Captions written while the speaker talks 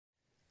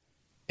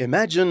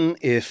Imagine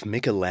if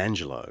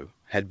Michelangelo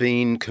had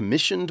been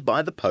commissioned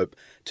by the Pope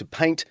to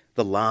paint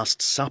the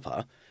Last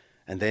Supper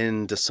and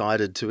then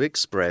decided to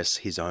express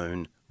his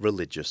own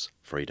religious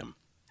freedom.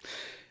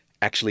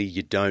 Actually,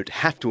 you don't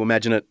have to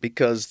imagine it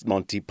because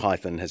Monty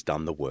Python has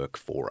done the work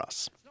for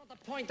us. It's not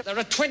the point that there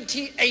are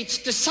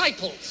 28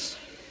 disciples.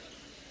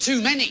 Too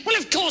many. Well,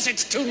 of course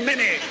it's too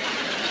many.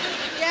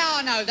 Yeah,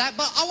 I know that,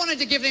 but I wanted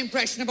to give the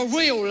impression of a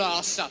real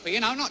Last Supper,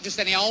 not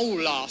just any old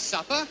Last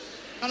Supper,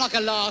 not like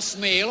a last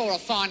meal or a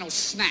final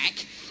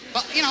snack,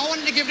 but, I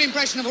wanted to give the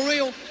impression of a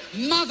real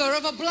mother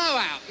of a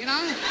blowout,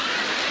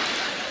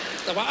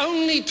 There were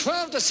only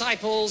 12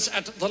 disciples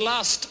at the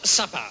Last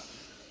Supper.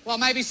 Well,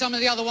 maybe some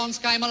of the other ones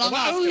came along There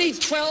were only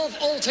 12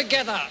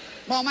 altogether.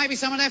 Well, maybe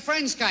some of their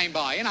friends came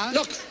by,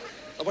 Look,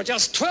 there were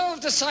just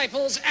 12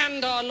 disciples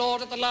and our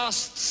Lord at the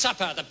Last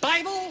Supper. The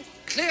Bible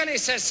clearly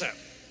says so.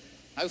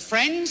 No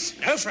friends?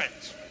 No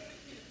friends.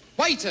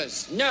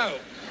 Waiters? No.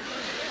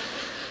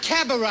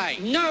 Cabaret?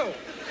 No.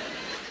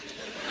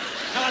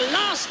 Now, a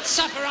Last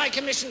Supper I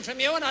commission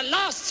from you and a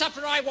Last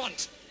Supper I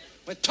want.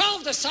 With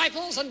 12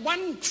 disciples and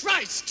one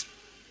Christ.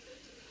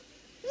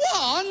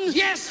 One?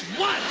 Yes,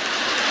 one.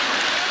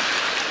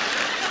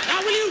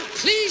 Now, will you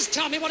please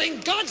tell me what in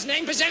God's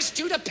name possessed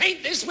you to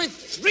paint this with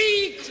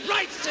 3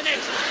 Christs in it?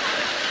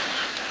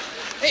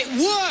 It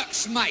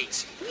works,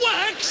 mate.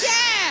 Works?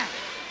 Yeah!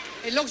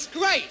 It looks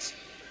great.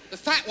 The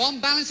fat one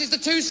balances the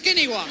 2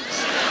 skinny ones.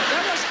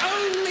 There was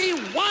only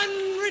one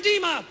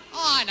Redeemer.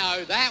 I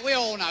know that. We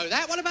all know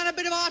that. What about a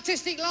bit of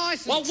artistic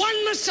license? Well,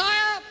 one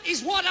Messiah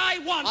is what I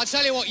want. I'll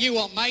tell you what you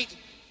want, mate.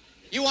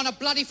 You want a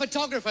bloody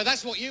photographer.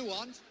 That's what you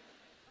want.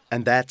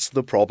 And that's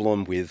the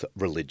problem with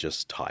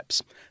religious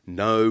types.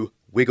 No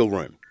wiggle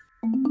room.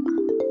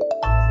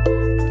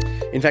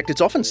 In fact,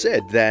 it's often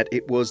said that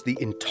it was the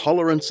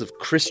intolerance of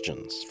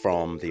Christians,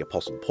 from the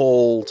Apostle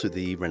Paul to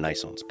the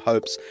Renaissance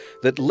popes,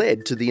 that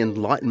led to the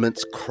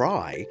Enlightenment's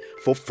cry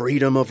for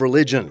freedom of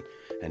religion,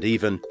 and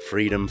even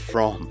freedom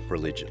from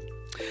religion.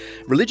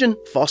 Religion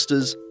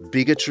fosters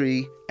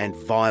bigotry and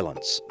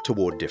violence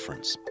toward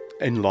difference.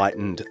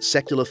 Enlightened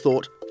secular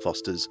thought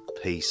fosters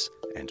peace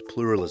and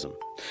pluralism.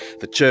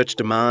 The church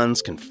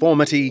demands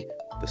conformity,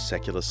 the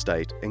secular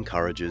state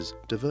encourages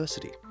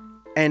diversity.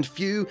 And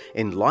few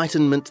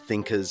Enlightenment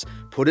thinkers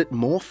put it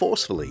more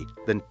forcefully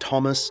than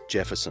Thomas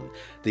Jefferson,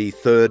 the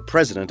 3rd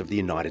President of the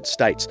United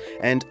States,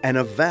 and an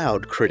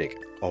avowed critic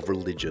of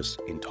religious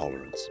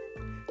intolerance.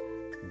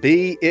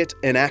 "Be it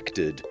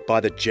enacted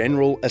by the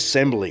General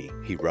Assembly,"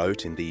 he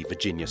wrote in the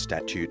Virginia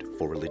Statute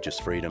for Religious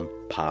Freedom,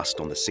 passed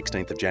on the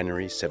 16th of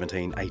January,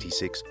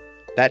 1786,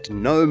 "that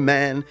no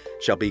man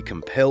shall be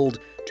compelled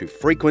to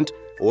frequent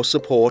or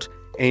support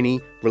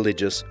any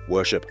religious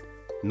worship,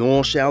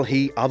 nor shall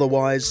he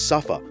otherwise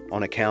suffer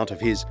on account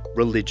of his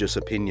religious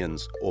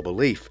opinions or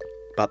belief,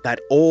 but that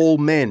all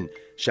men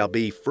shall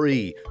be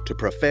free to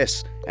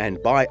profess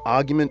and by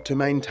argument to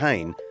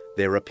maintain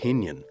their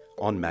opinion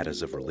on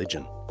matters of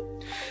religion."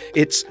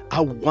 It's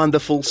a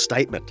wonderful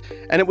statement,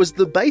 and it was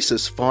the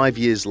basis 5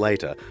 years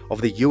later of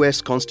the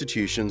US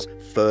Constitution's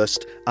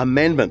First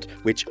Amendment,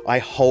 which I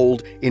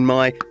hold in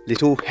my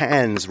little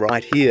hands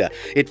right here.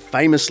 It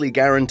famously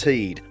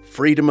guaranteed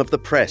freedom of the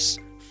press,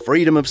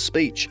 freedom of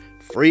speech,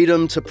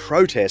 freedom to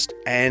protest,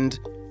 and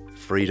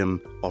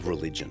freedom of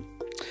religion.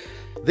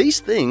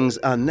 These things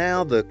are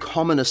now the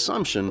common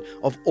assumption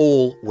of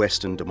all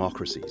Western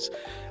democracies.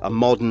 A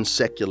modern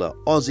secular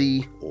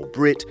Aussie or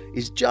Brit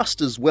is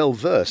just as well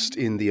versed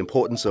in the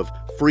importance of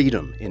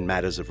freedom in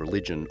matters of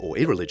religion or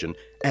irreligion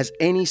as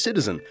any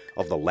citizen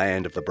of the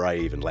land of the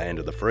brave and land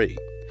of the free.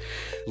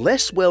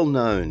 Less well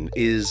known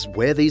is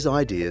where these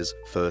ideas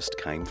first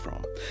came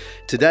from.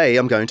 Today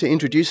I'm going to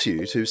introduce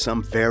you to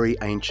some very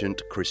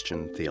ancient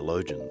Christian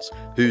theologians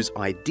whose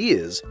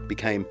ideas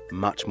became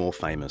much more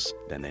famous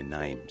than their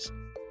names.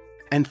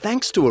 And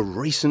thanks to a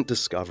recent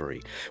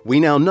discovery, we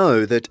now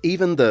know that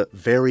even the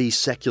very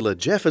secular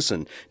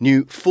Jefferson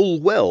knew full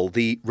well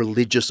the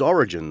religious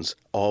origins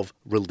of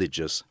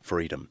religious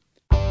freedom.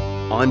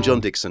 I'm John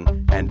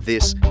Dixon, and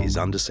this is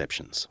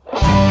Undeceptions.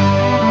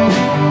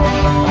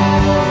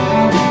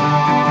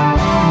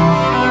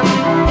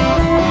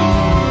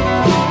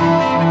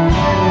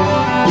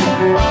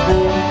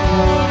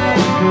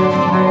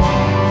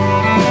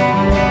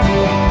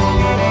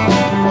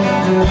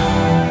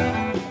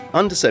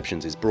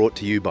 Undeceptions is brought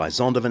to you by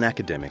Zondervan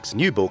Academic's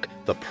new book,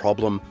 The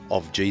Problem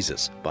of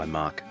Jesus, by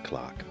Mark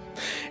Clark.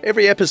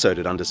 Every episode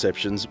at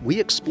Undeceptions, we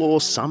explore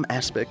some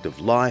aspect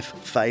of life,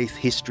 faith,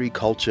 history,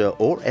 culture,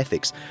 or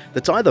ethics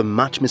that's either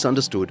much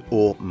misunderstood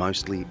or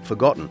mostly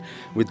forgotten.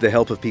 With the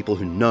help of people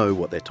who know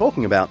what they're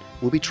talking about,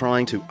 we'll be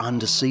trying to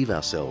undeceive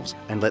ourselves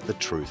and let the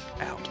truth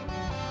out.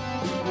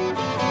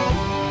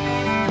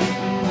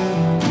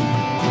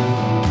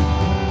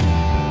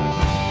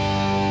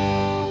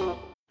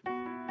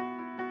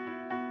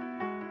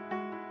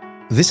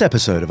 This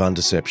episode of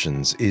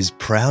Undeceptions is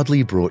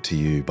proudly brought to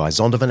you by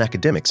Zondervan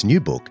Academic's new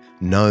book,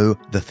 Know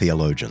the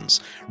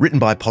Theologians, written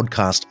by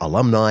podcast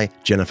alumni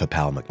Jennifer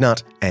Powell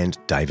McNutt and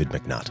David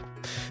McNutt.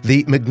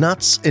 The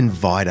McNutts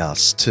invite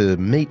us to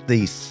meet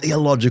the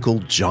theological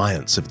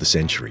giants of the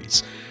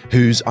centuries,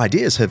 whose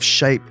ideas have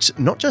shaped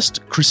not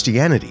just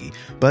Christianity,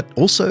 but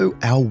also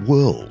our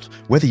world,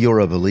 whether you're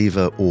a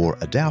believer or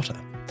a doubter.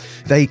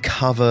 They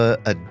cover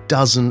a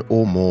dozen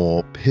or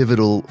more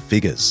pivotal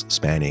figures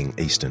spanning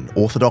Eastern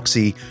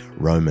Orthodoxy,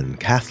 Roman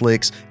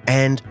Catholics,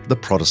 and the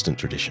Protestant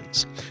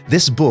traditions.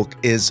 This book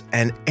is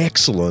an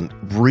excellent,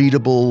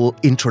 readable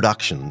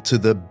introduction to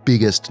the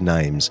biggest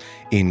names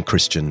in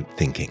Christian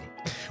thinking.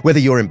 Whether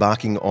you're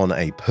embarking on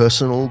a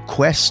personal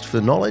quest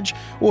for knowledge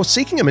or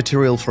seeking a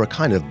material for a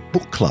kind of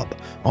book club,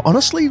 I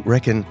honestly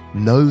reckon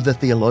Know the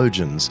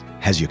Theologians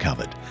has you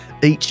covered.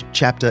 Each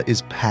chapter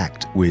is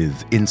packed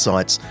with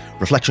insights,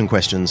 reflection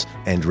questions,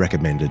 and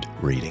recommended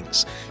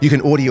readings. You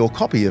can order your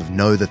copy of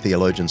Know the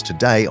Theologians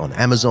today on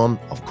Amazon,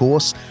 of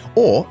course,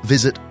 or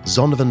visit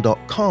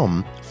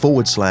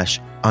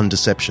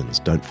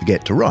zondervan.com/undeceptions. Don't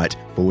forget to write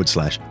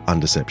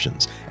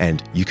 /undeceptions,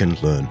 and you can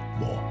learn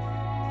more.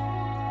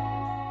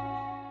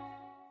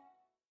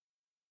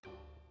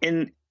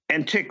 In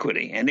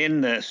antiquity and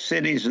in the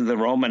cities of the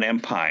Roman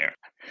Empire,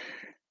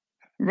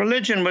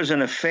 religion was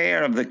an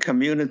affair of the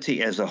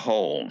community as a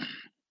whole,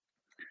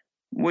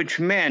 which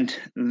meant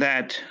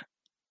that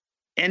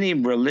any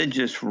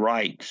religious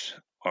rites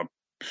or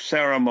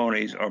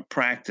ceremonies or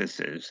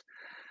practices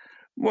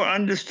were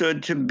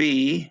understood to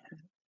be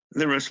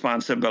the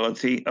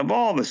responsibility of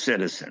all the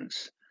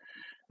citizens.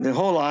 The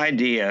whole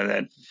idea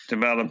that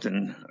developed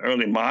in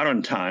early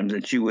modern times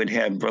that you would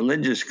have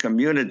religious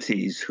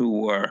communities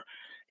who were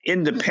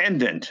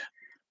independent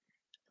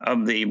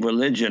of the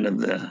religion of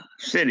the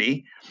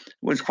city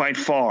was quite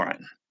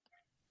foreign.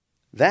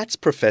 That's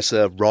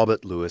Professor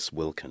Robert Louis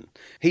Wilken.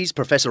 He's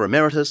Professor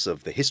Emeritus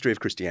of the History of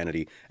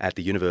Christianity at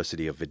the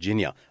University of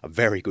Virginia, a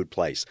very good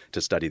place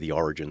to study the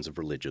origins of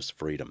religious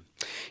freedom.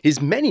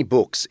 His many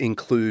books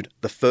include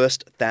The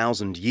First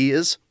 1,000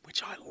 Years,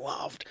 which I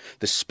loved,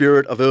 The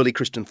Spirit of Early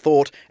Christian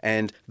Thought,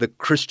 and The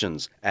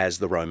Christians as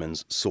the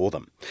Romans Saw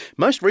Them.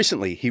 Most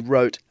recently, he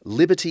wrote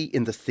Liberty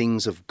in the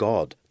Things of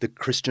God, The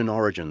Christian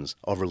Origins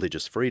of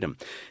Religious Freedom.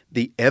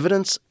 The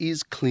evidence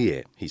is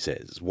clear, he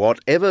says,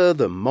 whatever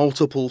the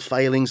multiple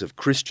failings of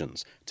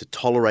Christians to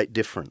tolerate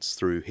difference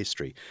through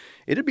history,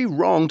 it'd be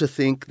wrong to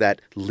think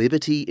that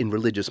liberty in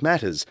religious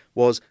matters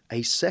was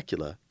a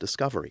secular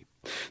discovery.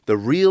 The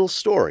real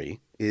story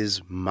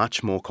is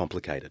much more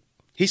complicated.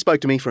 He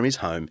spoke to me from his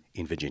home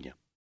in Virginia.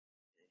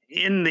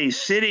 In the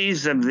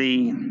cities of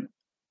the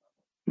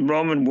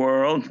Roman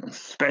world,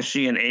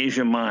 especially in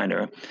Asia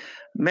Minor,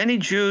 many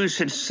Jews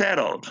had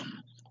settled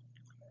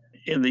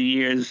in the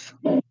years,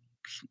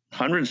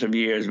 hundreds of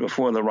years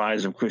before the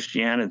rise of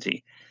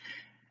Christianity.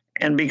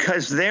 And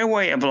because their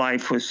way of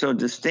life was so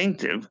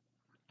distinctive,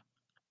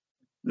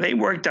 they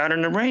worked out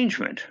an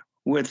arrangement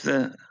with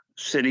the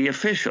city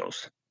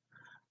officials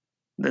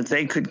that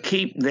they could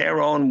keep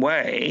their own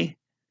way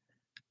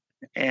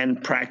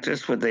and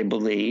practice what they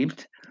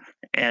believed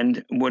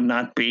and would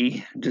not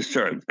be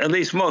disturbed, at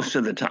least most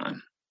of the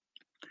time.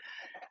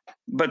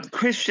 But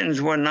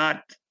Christians were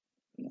not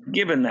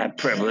given that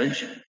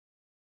privilege.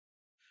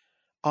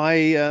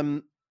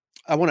 I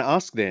want to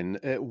ask then,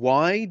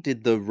 why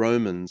did the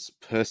Romans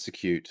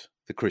persecute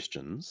the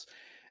Christians?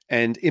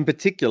 And in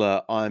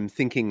particular, I'm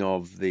thinking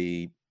of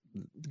the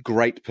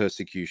great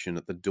persecution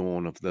at the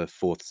dawn of the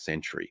 4th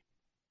century.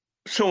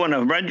 So when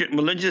a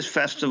religious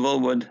festival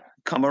would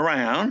come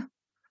around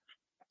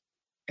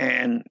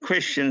and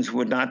Christians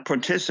would not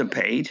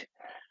participate,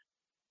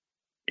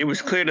 it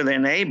was clear to their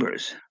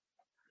neighbors.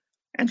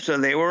 And so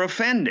they were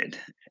offended.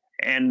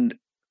 And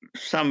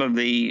some of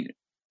the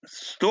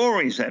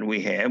stories that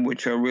we have,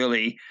 which are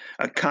really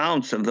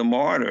accounts of the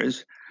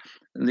martyrs,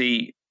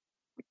 the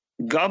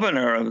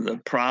governor of the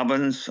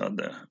province or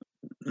the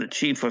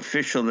chief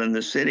official in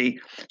the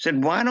city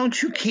said, "Why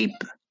don't you keep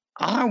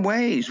our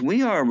ways?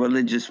 We are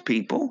religious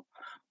people.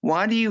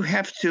 Why do you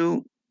have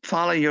to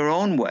follow your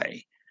own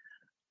way?"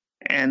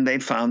 And they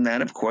found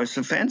that, of course,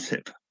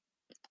 offensive.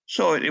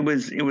 So it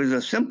was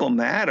a simple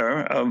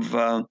matter of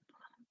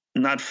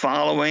not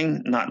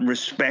following, not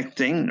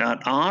respecting,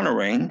 not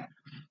honoring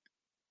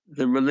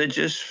the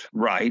religious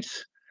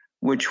rites,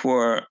 which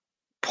were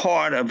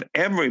part of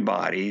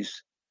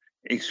everybody's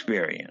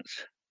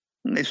experience.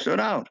 And they stood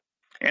out.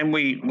 And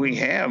we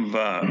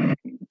have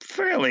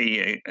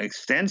fairly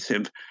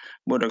extensive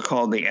what are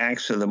called the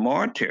Acts of the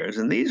Martyrs.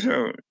 And these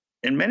are,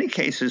 in many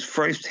cases,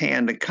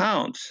 firsthand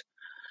accounts.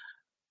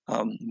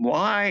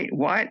 Why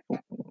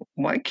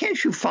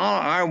can't you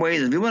follow our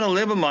ways? If you want to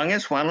live among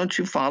us, why don't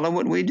you follow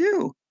what we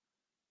do?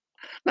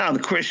 Now, the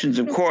Christians,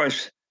 of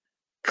course,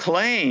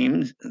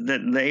 claimed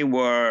that they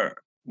were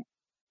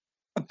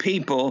a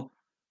people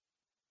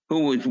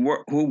who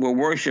were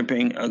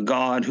worshiping a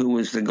God who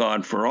was the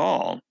God for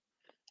all.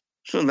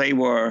 So they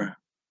were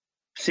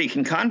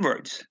seeking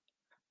converts.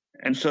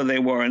 And so they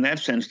were, in that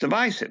sense,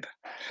 divisive.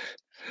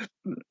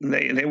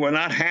 They were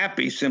not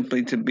happy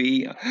simply to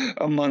be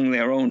among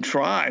their own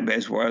tribe,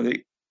 as were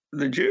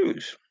the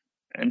Jews.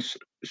 And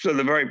so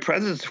the very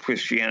presence of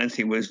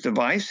Christianity was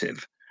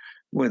divisive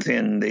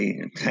within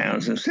the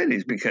towns and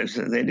cities because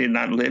they did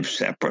not live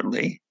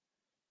separately.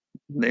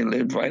 They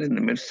lived right in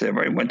the midst. They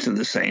went to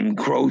the same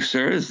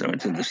grocers. They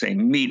went to the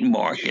same meat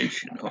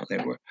markets. They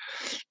were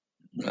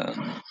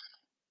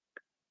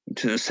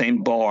to the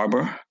same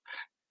barber.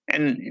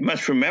 And you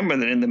must remember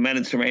that in the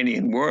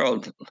Mediterranean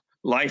world,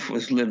 life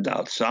was lived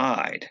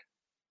outside.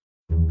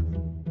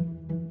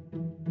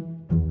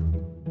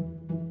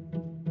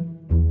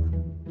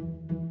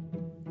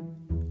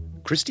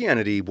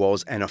 Christianity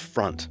was an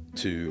affront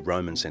to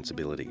Roman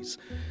sensibilities.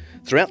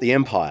 Throughout the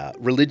empire,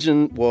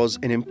 religion was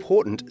an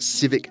important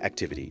civic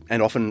activity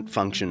and often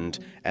functioned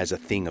as a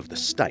thing of the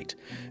state.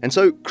 And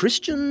so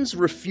Christians'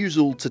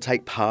 refusal to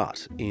take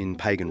part in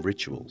pagan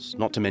rituals,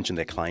 not to mention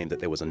their claim that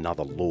there was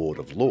another Lord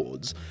of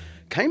Lords,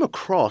 came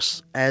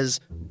across as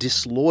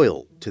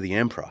disloyal to the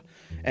emperor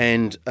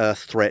and a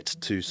threat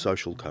to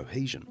social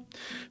cohesion.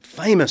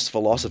 Famous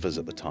philosophers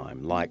at the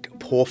time, like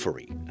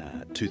Porphyry,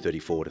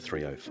 234 to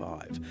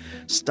 305,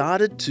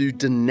 started to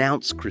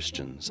denounce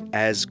Christians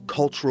as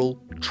cultural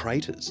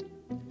traitors.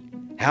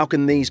 "How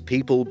can these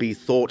people be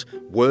thought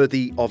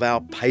worthy of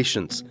our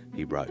patience?"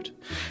 he wrote.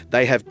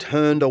 "They have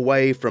turned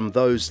away from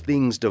those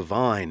things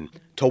divine.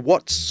 To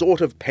what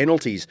sort of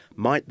penalties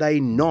might they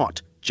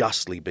not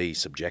justly be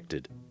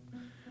subjected?"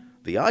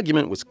 The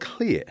argument was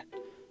clear.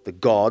 The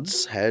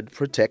gods had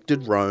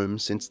protected Rome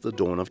since the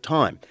dawn of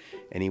time.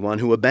 Anyone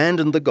who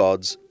abandoned the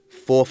gods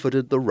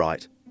forfeited the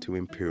right to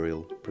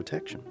imperial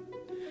protection.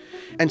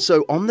 And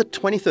so on the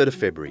 23rd of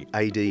February,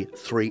 AD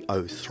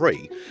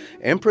 303,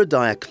 Emperor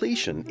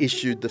Diocletian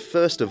issued the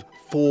first of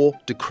 4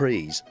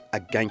 decrees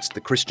against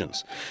the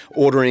Christians,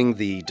 ordering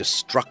the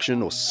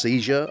destruction or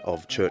seizure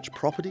of church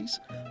properties,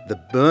 the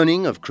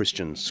burning of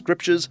Christian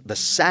scriptures, the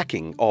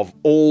sacking of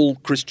all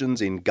Christians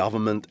in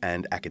government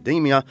and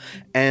academia,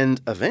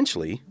 and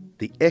eventually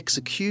the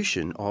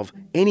execution of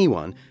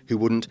anyone who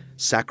wouldn't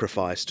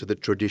sacrifice to the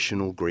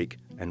traditional Greek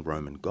and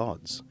Roman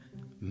gods.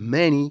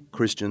 Many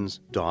Christians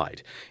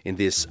died in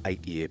this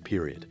 8-year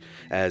period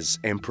as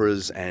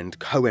emperors and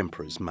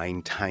co-emperors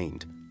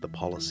maintained the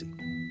policy.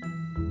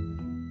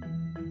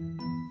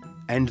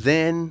 And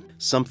then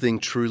something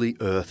truly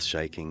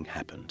earth-shaking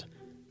happened.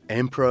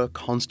 Emperor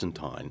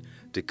Constantine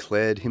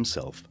declared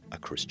himself a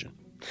Christian.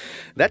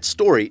 That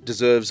story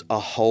deserves a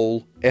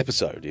whole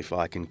episode if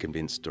I can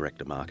convince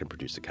director Mark and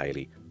producer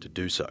Kaylee to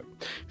do so.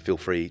 Feel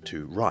free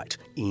to write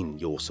in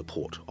your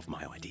support of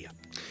my idea.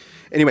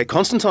 Anyway,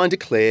 Constantine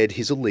declared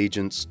his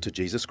allegiance to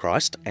Jesus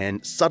Christ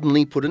and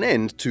suddenly put an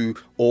end to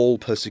all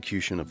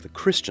persecution of the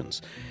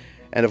Christians.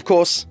 And of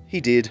course,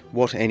 he did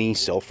what any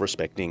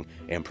self-respecting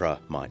emperor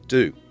might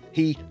do.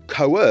 He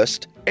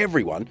coerced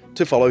everyone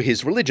to follow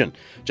his religion,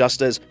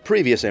 just as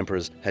previous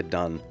emperors had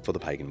done for the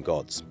pagan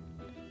gods.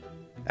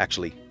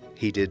 Actually,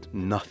 he did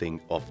nothing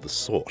of the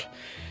sort.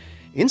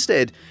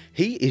 Instead,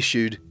 he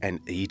issued an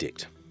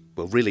edict.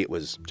 Well, really, it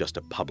was just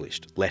a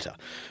published letter.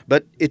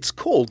 But it's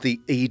called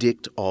the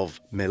Edict of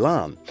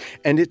Milan,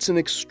 and it's an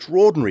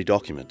extraordinary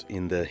document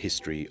in the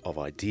history of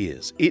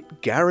ideas.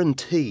 It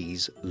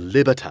guarantees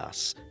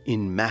libertas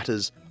in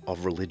matters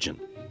of religion.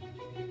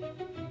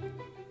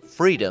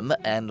 Freedom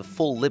and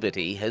full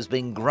liberty has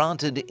been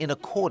granted in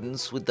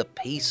accordance with the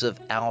peace of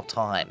our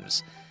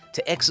times,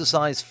 to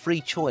exercise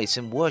free choice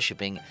in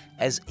worshipping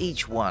as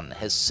each one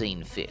has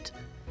seen fit.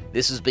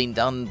 This has been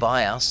done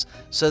by us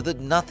so that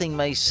nothing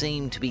may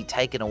seem to be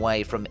taken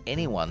away from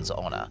anyone's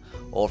honour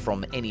or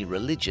from any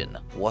religion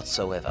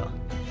whatsoever.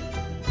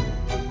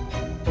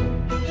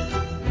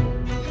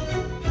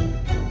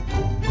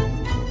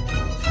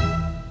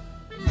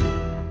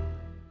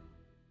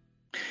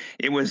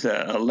 It was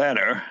a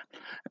letter,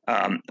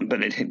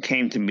 but it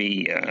came to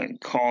be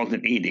called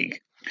an edict.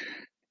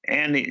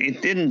 And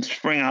it didn't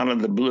spring out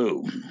of the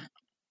blue.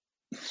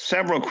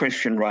 Several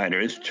Christian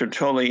writers,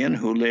 Tertullian,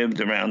 who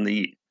lived around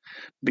the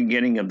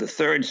beginning of the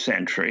 3rd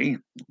century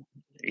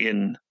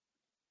in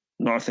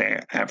North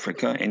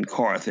Africa, in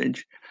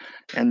Carthage,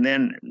 and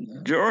then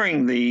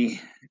during the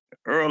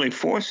early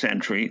 4th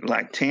century,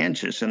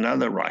 Lactantius,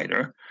 another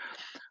writer,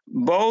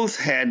 both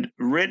had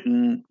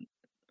written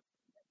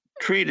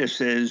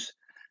treatises,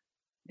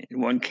 in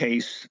one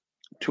case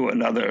to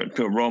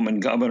a Roman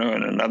governor,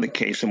 in another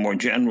case a more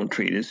general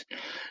treatise,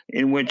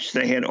 in which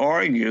they had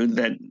argued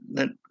that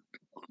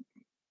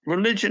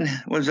religion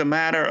was a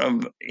matter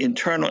of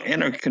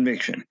inner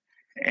conviction,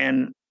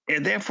 and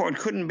therefore it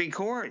couldn't be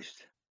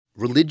coerced.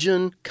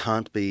 Religion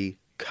can't be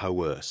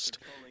coerced.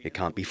 It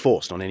can't be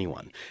forced on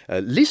anyone.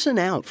 Listen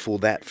out for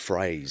that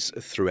phrase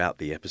throughout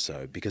the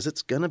episode because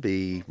it's going to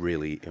be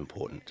really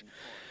important.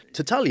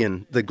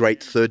 Tertullian, the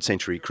great 3rd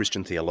century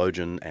Christian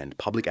theologian and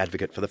public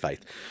advocate for the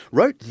faith,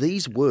 wrote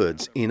these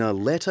words in a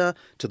letter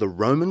to the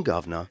Roman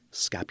governor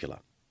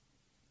Scapula.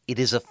 It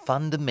is a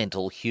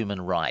fundamental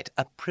human right,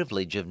 a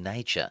privilege of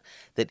nature,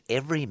 that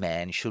every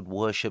man should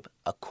worship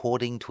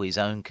according to his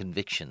own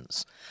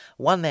convictions.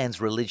 One man's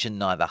religion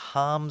neither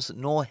harms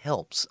nor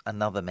helps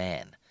another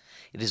man.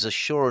 It is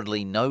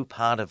assuredly no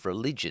part of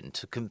religion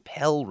to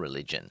compel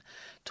religion,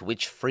 to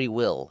which free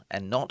will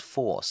and not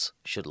force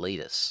should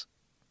lead us.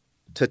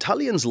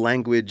 Tertullian's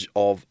language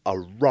of a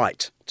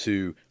right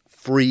to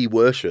free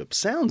worship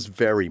sounds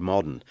very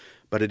modern,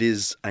 but it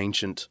is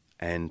ancient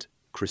and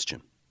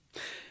Christian.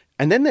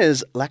 And then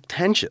there's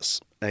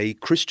Lactantius, a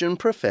Christian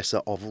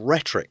professor of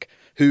rhetoric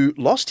who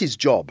lost his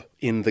job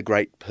in the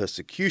Great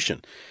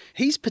Persecution.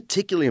 He's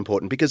particularly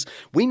important because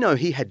we know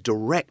he had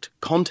direct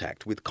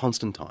contact with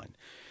Constantine.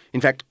 In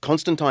fact,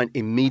 Constantine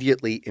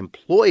immediately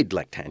employed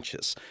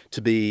Lactantius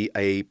to be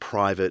a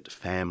private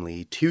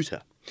family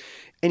tutor.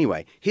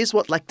 Anyway, here's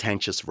what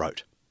Lactantius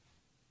wrote.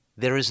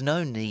 There is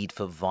no need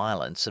for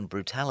violence and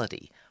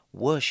brutality.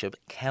 Worship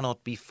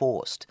cannot be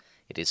forced.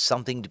 It is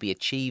something to be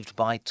achieved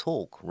by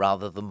talk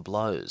rather than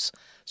blows,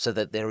 so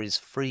that there is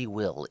free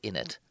will in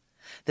it.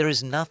 There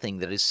is nothing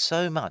that is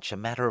so much a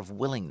matter of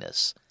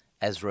willingness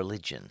as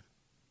religion.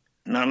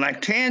 Now,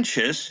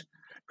 Lactantius,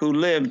 who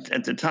lived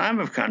at the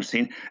time of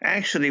Constantine,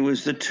 actually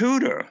was the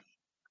tutor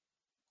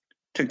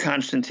to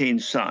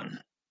Constantine's son.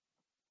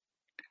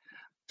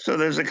 So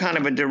there's a kind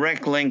of a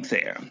direct link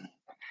there.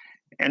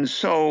 And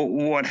so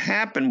what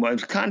happened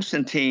was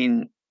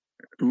Constantine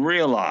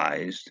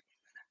realized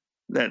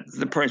that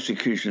the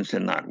persecutions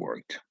had not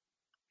worked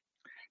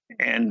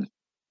and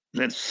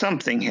that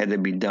something had to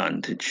be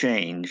done to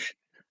change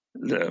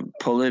the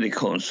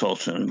political and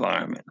social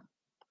environment.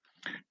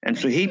 And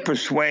so he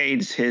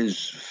persuades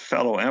his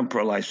fellow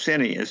emperor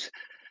Licinius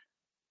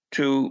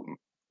to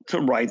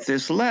write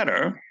this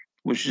letter,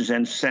 which is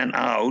then sent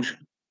out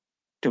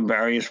to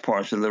various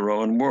parts of the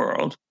Roman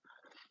world,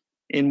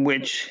 in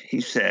which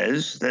he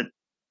says that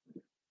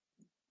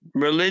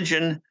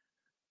religion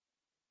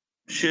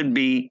should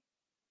be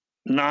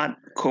not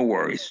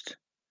coerced.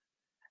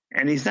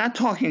 And he's not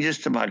talking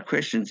just about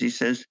Christians. He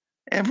says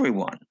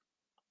everyone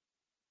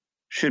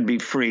should be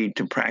free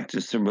to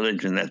practice the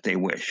religion that they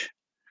wish.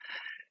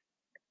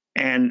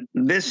 And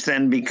this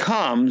then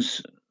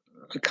becomes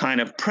a kind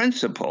of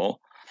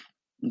principle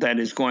that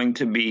is going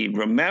to be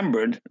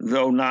remembered,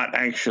 though not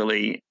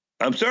actually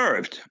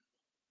observed.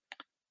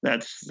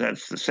 That's the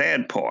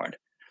sad part.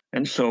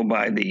 And so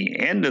by the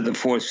end of the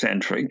 4th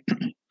century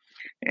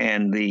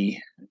and the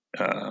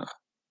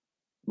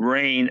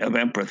reign of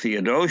Emperor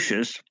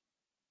Theodosius,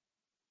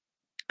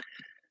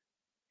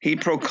 he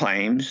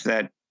proclaims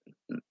that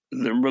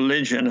the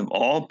religion of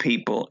all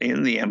people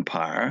in the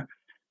empire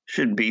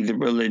should be the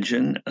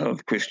religion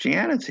of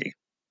Christianity.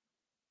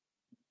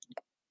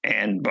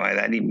 And by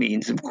that he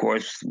means, of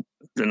course,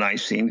 the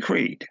Nicene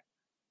Creed.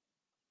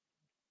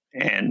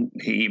 And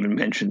he even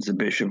mentions the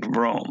Bishop of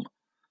Rome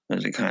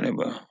as a kind of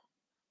a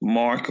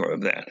marker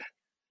of that.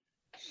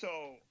 So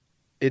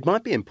it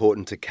might be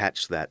important to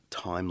catch that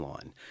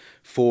timeline.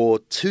 For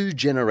 2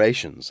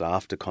 generations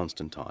after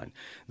Constantine,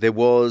 there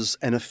was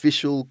an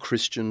official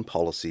Christian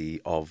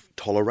policy of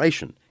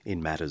toleration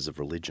in matters of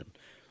religion.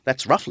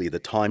 That's roughly the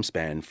time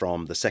span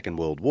from the Second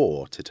World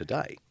War to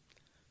today.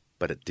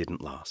 But it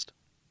didn't last.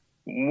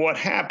 What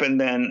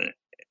happened then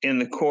in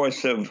the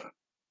course of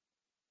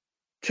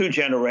 2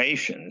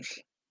 generations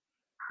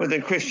was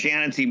that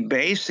Christianity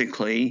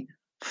basically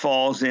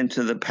falls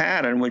into the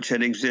pattern which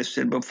had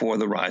existed before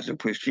the rise of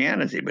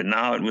Christianity. But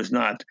now it was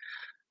not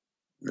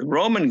the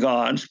Roman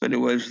gods, but it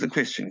was the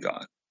Christian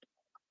God.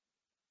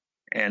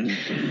 And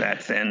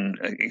that then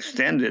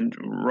extended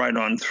right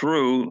on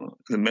through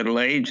the Middle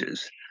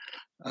Ages.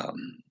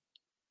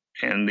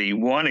 And the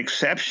one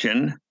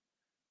exception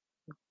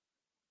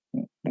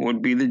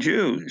would be the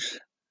Jews.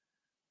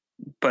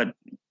 But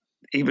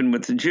even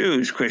with the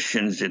Jews,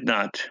 Christians did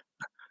not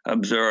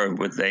observe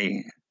what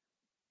they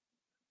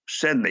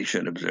said they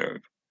should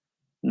observe,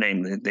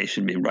 namely that they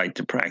should be right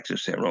to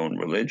practice their own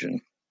religion.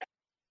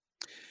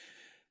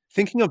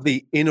 Thinking of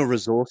the inner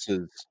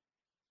resources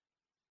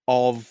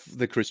of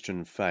the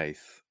Christian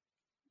faith,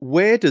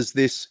 where does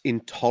this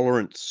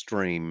intolerant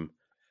stream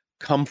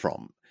come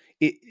from?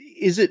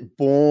 Is it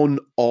born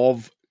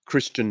of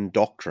Christian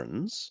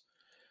doctrines,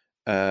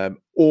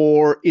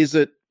 or is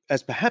it,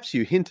 as perhaps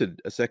you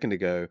hinted a second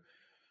ago,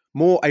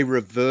 more a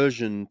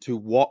reversion to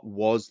what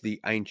was the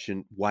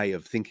ancient way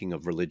of thinking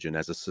of religion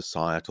as a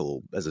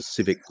societal, as a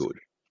civic good?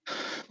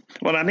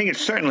 Well, I think it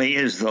certainly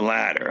is the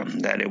latter,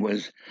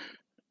 that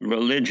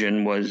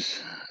religion was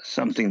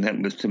something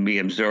that was to be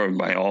observed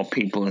by all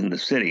people in the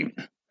city.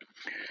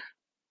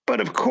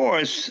 But of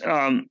course,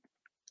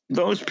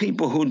 those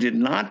people who did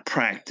not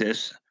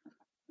practice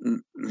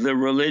the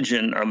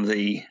religion of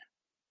the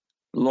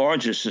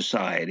larger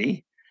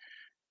society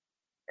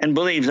and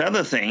believes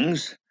other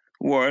things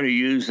were, to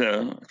use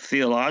a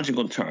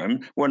theological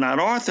term, were not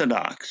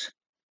orthodox.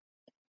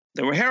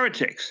 They were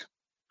heretics.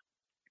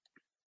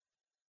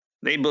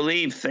 They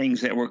believed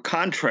things that were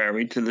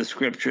contrary to the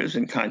scriptures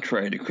and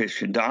contrary to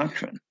Christian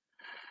doctrine.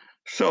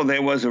 So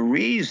there was a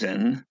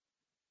reason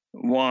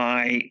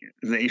why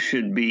they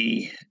should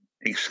be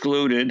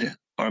excluded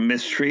or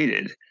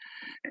mistreated.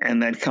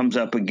 And that comes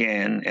up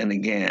again and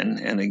again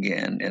and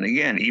again and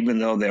again, even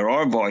though there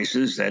are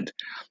voices that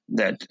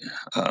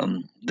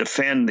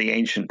defend the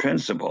ancient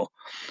principle.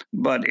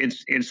 But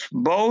it's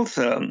both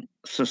a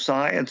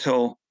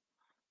societal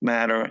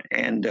matter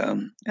and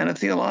a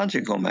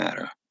theological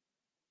matter.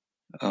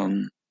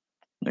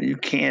 You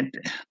can't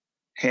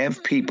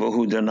have people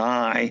who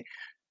deny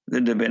the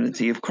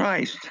divinity of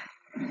Christ.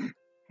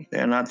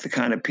 They're not the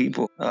kind of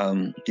people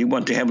you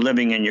want to have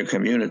living in your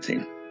community.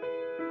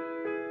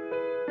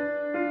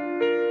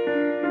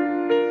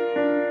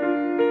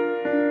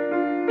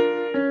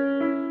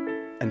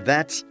 And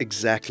that's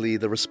exactly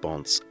the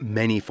response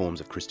many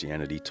forms of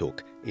Christianity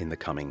took in the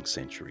coming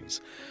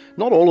centuries.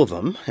 Not all of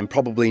them, and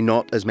probably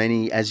not as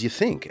many as you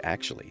think,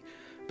 actually.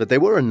 But there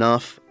were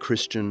enough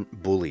Christian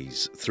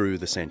bullies through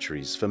the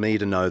centuries for me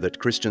to know that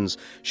Christians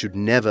should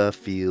never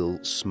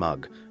feel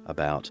smug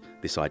about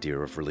this idea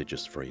of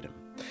religious freedom.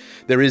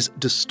 There is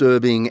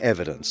disturbing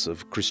evidence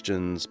of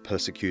Christians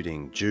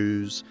persecuting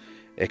Jews,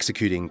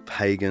 executing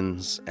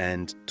pagans,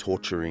 and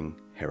torturing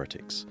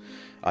heretics.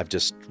 I've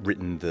just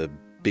written the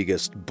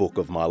biggest book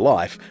of my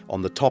life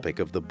on the topic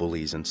of the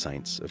bullies and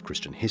saints of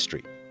Christian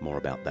history. More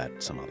about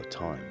that some other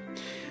time.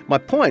 My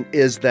point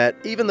is that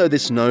even though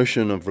this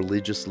notion of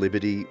religious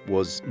liberty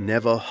was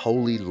never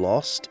wholly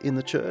lost in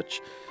the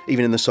church,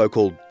 even in the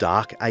so-called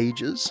Dark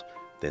Ages,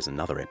 there's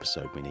another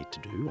episode we need to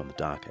do on the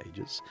Dark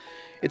Ages,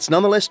 it's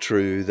nonetheless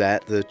true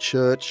that the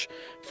church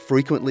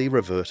frequently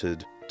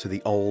reverted to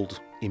the old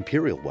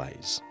imperial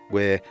ways,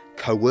 where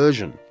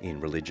coercion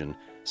in religion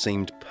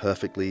seemed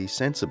perfectly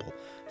sensible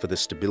for the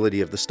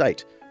stability of the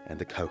state and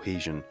the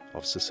cohesion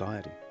of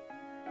society.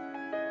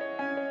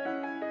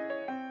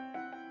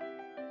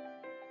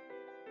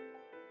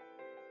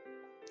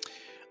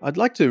 I'd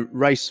like to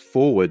race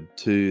forward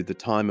to the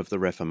time of the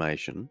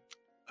Reformation,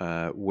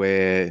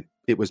 where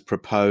it was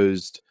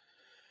proposed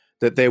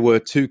that there were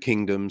two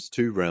kingdoms,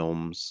 two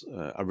realms,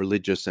 a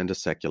religious and a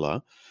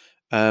secular.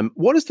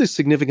 What is the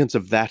significance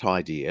of that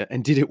idea,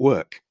 and did it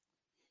work?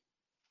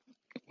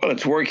 Well,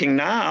 it's working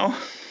now.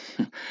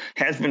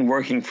 Has been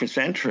working for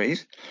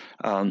centuries.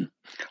 One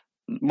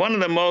of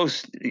the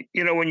most,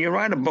 when you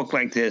write a book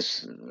like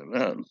this,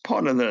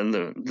 part of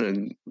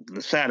the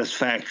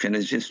satisfaction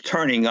is just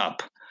turning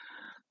up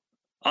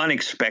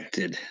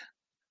unexpected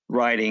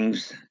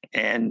writings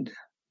and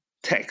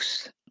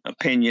texts,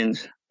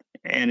 opinions.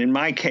 And in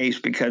my case,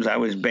 because I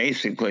was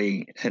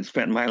had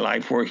spent my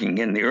life working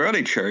in the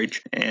early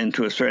church and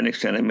to a certain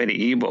extent in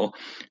medieval,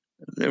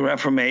 the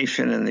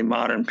Reformation and the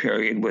modern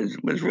period was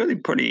really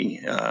pretty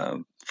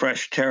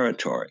fresh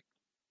territory.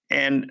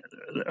 And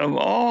of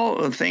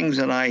all the things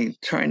that I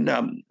turned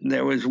up,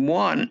 there was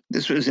one.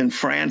 This was in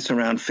France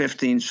around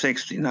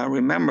 1560. Now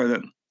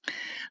remember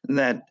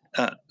that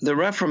the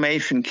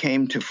Reformation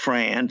came to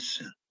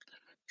France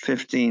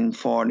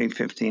 1540,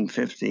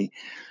 1550,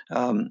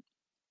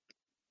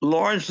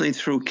 largely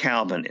through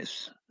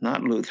Calvinists,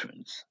 not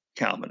Lutherans,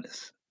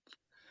 Calvinists.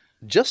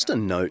 Just a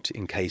note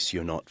in case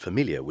you're not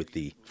familiar with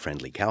the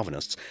friendly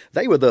Calvinists,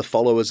 they were the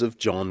followers of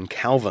John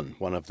Calvin,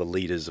 one of the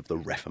leaders of the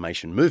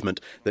Reformation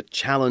movement that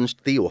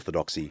challenged the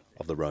orthodoxy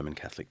of the Roman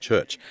Catholic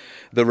Church.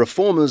 The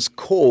Reformers'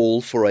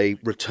 call for a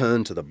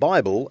return to the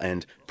Bible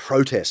and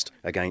protest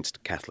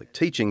against Catholic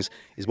teachings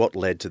is what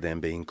led to them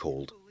being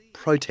called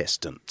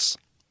Protestants.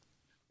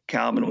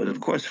 Calvin was,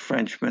 of course, a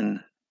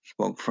Frenchman,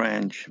 spoke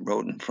French,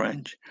 wrote in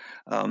French.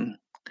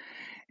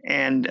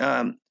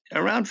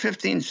 Around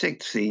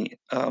 1560,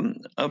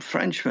 a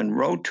Frenchman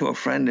wrote to a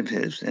friend of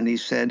his, and he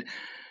said,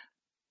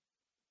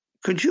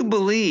 "Could you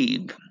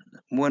believe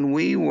when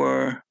we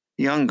were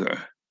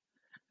younger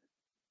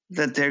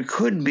that there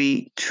could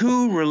be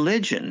two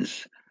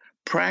religions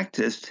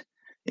practiced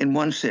in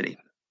one city,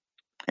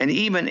 and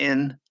even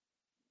in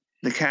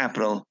the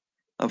capital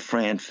of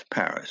France,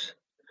 Paris?"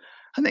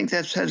 I think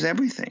that says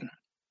everything.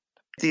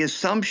 The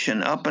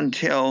assumption up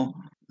until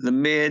the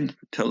mid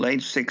to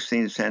late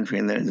 16th century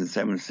and then the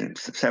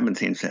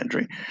 17th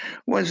century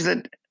was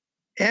that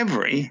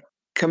every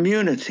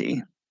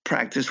community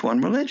practiced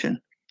one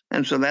religion.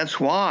 And so that's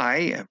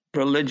why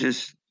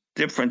religious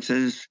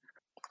differences,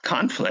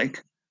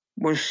 conflict,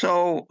 were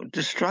so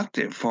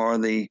destructive for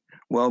the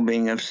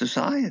well-being of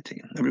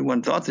society.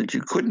 Everyone thought that you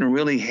couldn't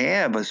really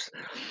have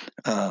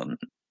a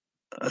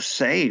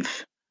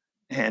safe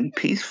and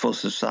peaceful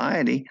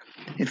society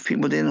if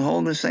people didn't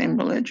hold the same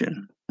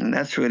religion. And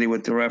that's really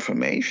what the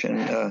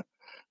Reformation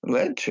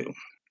led to.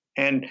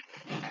 And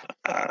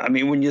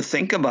when you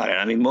think about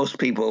it, most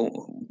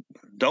people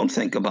don't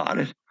think about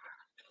it.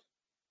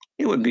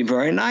 It would be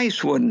very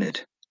nice, wouldn't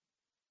it?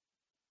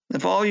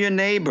 If all your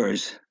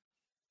neighbors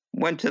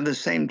went to the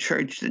same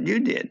church that you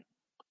did.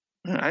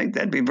 I think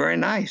that'd be very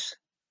nice.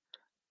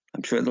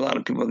 I'm sure a lot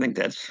of people think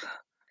that's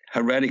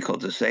heretical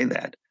to say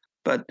that.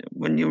 But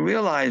when you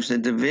realize the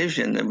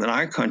division in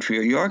our country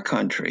or your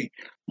country,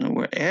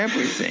 where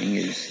everything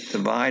is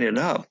divided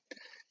up,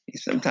 you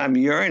sometimes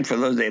yearn for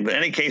those days. But in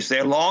any case,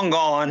 they're long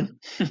gone.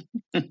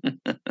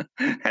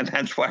 And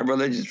that's why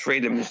religious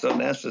freedom is so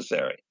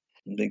necessary.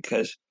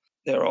 Because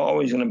there are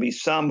always going to be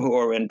some who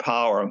are in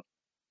power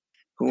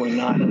who are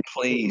not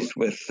pleased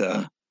with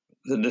the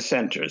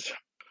dissenters.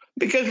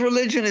 Because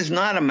religion is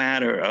not a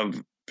matter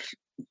of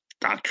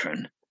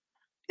doctrine.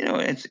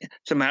 It's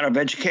a matter of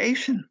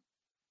education.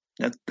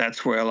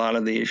 That's where a lot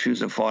of the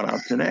issues are fought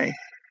out today.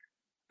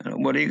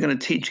 What are you going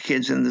to teach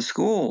kids in the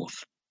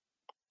schools?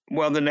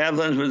 Well, the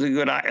Netherlands was a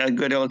good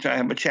illustration. I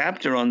have a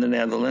chapter on the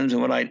Netherlands,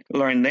 and what I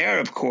learned there,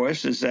 of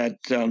course, is that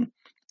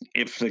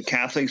if the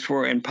Catholics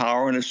were in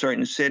power in a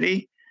certain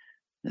city,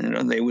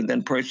 they would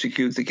then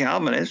persecute the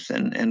Calvinists,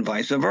 and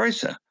vice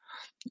versa.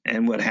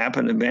 And what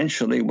happened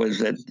eventually was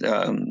that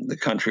the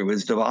country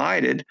was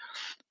divided,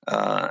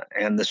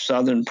 and the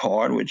southern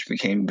part, which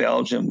became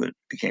Belgium,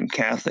 became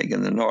Catholic,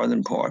 and the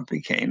northern part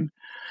became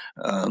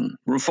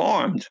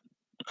Reformed.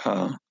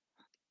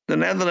 The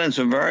Netherlands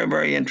are very,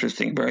 very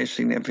interesting, very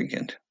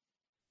significant.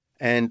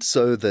 And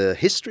so the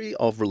history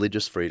of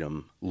religious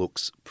freedom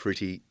looks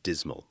pretty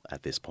dismal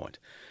at this point.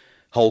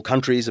 Whole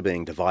countries are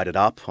being divided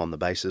up on the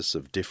basis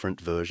of different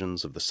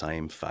versions of the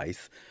same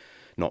faith.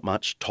 Not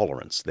much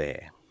tolerance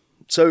there.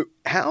 So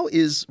how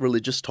is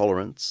religious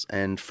tolerance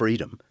and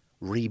freedom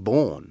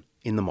reborn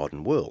in the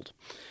modern world?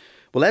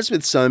 Well, as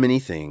with so many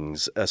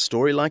things, a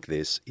story like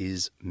this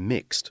is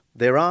mixed.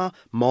 There are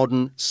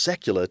modern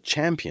secular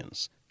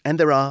champions, and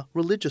there are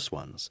religious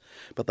ones,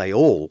 but they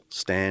all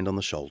stand on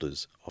the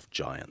shoulders of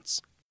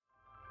giants.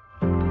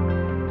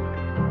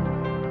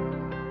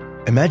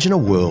 Imagine a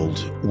world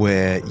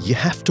where you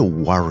have to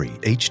worry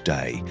each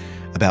day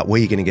about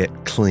where you're going to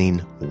get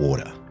clean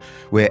water,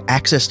 where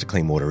access to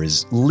clean water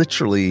is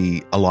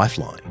literally a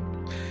lifeline.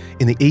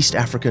 In the East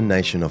African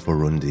nation of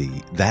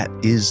Burundi, that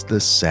is the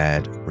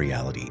sad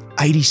reality.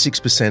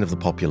 86% of the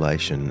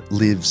population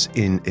lives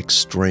in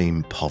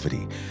extreme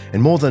poverty,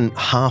 and more than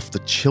half the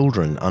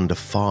children under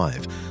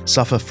 5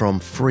 suffer from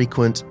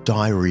frequent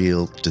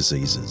diarrheal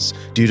diseases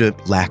due to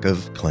lack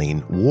of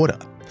clean water.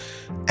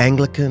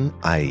 Anglican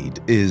Aid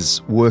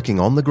is working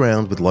on the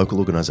ground with local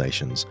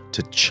organisations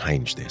to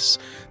change this.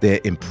 They're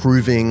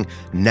improving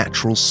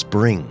natural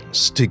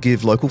springs to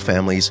give local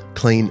families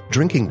clean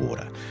drinking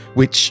water,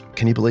 which,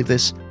 can you believe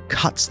this,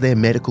 cuts their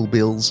medical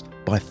bills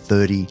by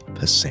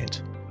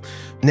 30%.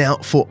 Now,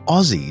 for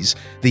Aussies,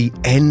 the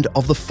end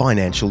of the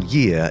financial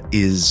year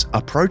is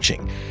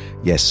approaching.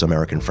 Yes,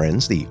 American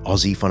friends, the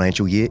Aussie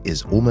financial year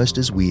is almost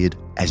as weird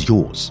as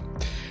yours.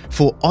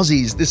 For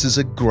Aussies, this is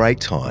a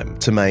great time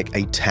to make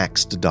a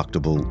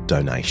tax-deductible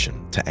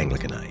donation to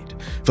Anglican Aid.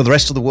 For the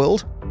rest of the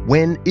world,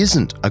 when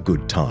isn't a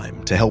good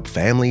time to help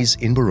families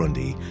in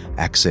Burundi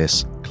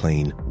access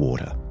clean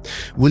water?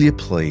 Will you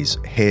please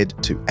head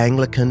to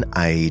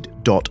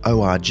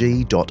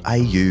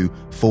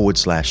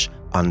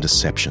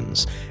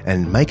anglicanaid.org.au/undeceptions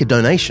and make a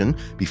donation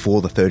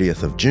before the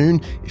 30th of June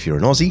if you're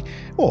an Aussie,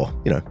 or,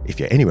 if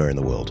you're anywhere in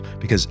the world,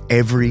 because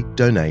every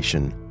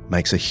donation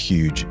makes a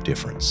huge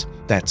difference.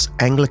 That's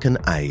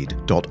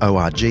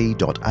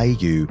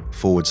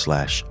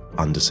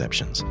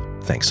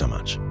anglicanaid.org.au/undeceptions. Thanks so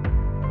much.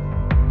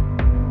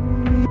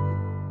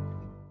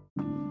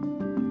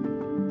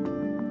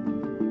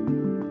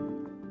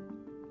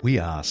 We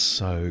are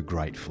so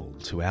grateful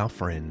to our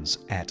friends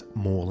at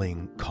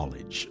Morling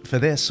College for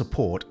their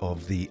support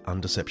of the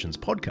Undeceptions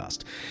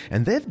podcast.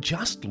 And they've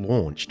just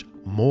launched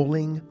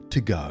Morling to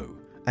Go,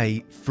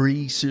 a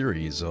free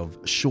series of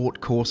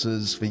short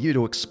courses for you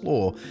to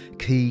explore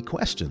key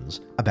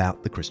questions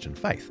about the Christian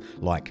faith,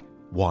 like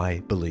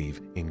why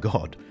believe in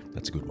God?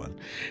 That's a good one.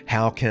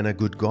 How can a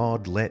good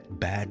God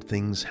let bad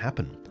things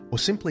happen? Or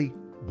simply,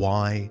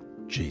 why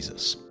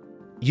Jesus?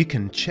 You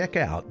can check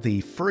out the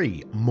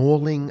free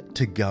Morling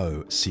to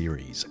Go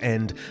series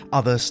and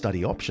other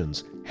study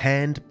options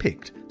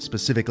hand-picked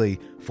specifically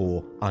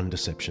for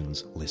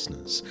Undeceptions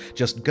listeners.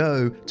 Just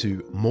go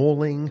to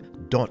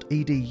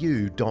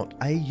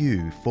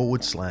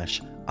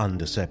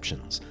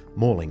morling.edu.au/undeceptions.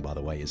 Morling, by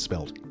the way, is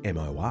spelled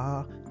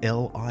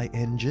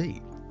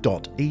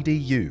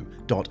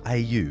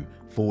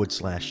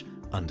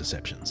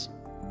morling.edu.au/undeceptions.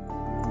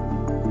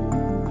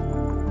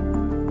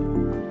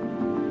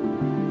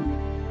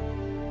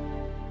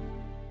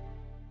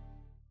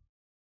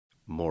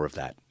 More of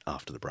that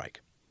after the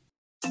break.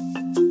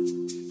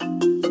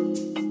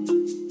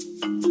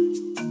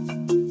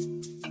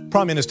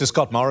 Prime Minister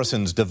Scott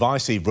Morrison's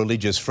divisive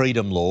religious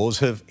freedom laws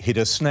have hit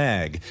a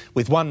snag,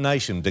 with One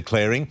Nation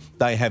declaring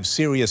they have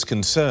serious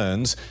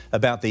concerns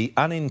about the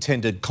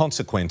unintended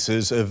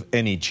consequences of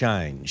any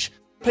change.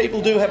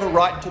 People do have a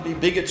right to be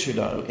bigots,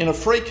 In a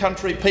free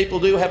country, people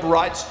do have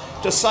rights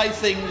to say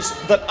things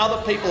that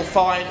other people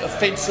find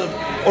offensive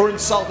or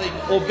insulting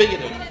or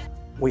bigoted.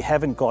 We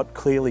haven't got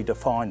clearly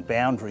defined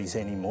boundaries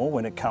anymore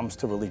when it comes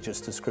to religious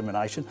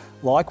discrimination,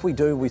 like we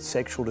do with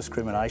sexual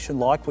discrimination,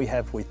 like we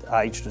have with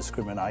age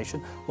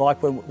discrimination,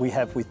 like we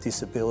have with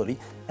disability,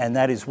 and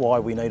that is why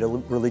we need a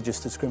Religious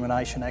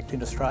Discrimination Act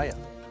in Australia.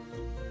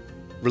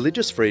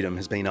 Religious freedom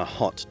has been a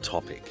hot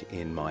topic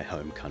in my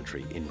home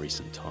country in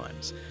recent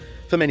times.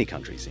 For many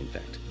countries, in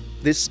fact.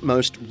 This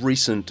most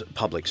recent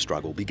public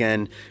struggle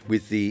began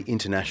with the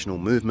international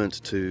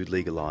movement to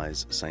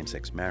legalise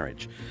same-sex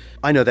marriage.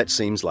 I know that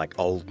seems like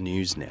old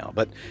news now,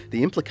 but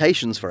the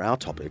implications for our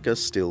topic are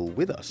still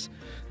with us.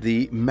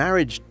 The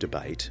marriage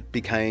debate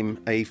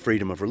became a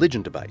freedom of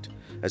religion debate,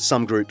 as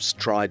some groups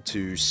tried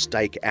to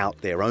stake out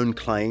their own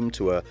claim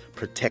to a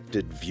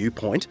protected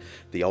viewpoint,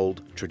 the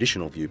old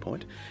traditional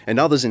viewpoint, and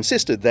others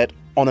insisted that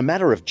on a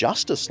matter of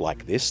justice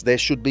like this, there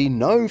should be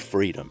no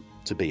freedom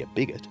to be a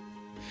bigot.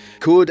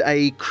 Could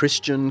a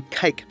Christian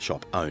cake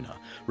shop owner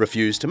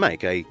refuse to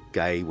make a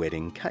gay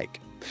wedding cake?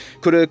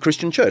 Could a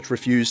Christian church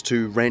refuse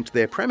to rent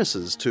their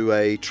premises to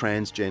a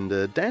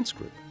transgender dance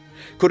group?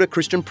 Could a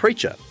Christian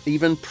preacher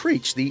even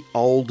preach the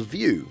old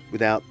view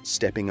without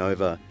stepping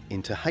over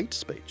into hate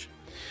speech?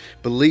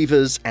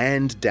 Believers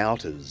and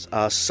doubters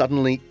are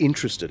suddenly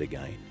interested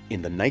again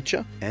in the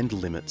nature and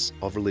limits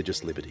of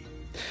religious liberty.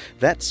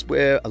 That's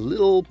where a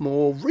little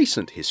more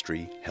recent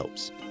history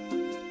helps.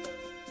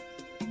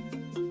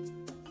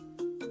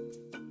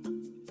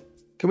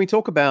 Can we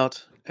talk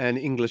about an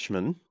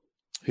Englishman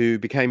who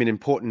became an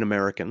important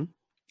American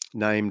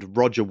named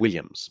Roger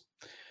Williams?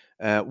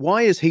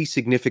 Why is he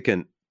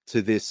significant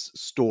to this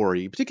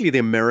story, particularly the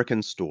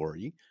American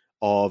story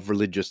of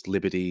religious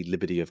liberty,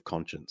 liberty of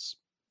conscience?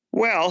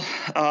 Well,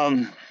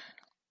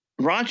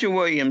 Roger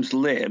Williams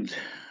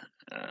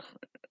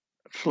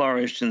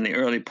flourished in the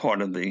early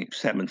part of the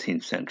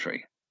 17th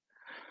century,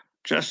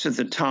 just at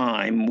the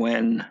time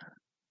when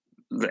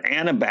the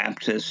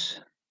Anabaptists,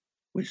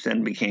 which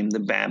then became the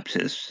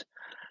Baptists,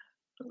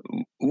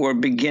 were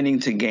beginning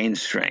to gain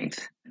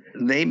strength.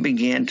 They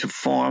began to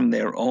form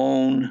their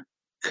own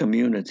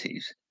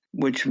communities,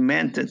 which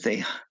meant that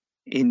they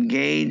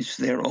engaged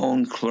their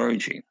own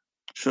clergy.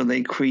 So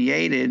they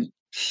created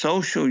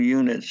social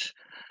units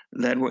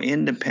that were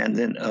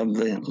independent of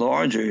the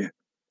larger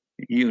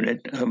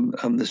unit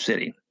of the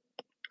city.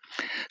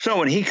 So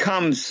when he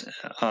comes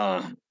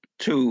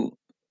to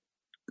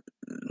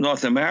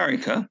North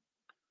America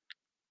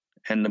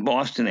and the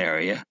Boston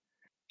area,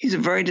 he's a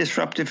very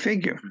disruptive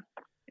figure.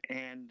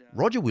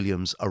 Roger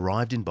Williams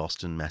arrived in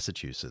Boston,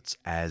 Massachusetts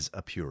as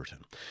a Puritan,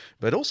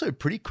 but also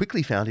pretty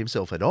quickly found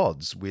himself at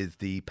odds with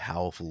the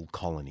powerful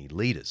colony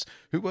leaders,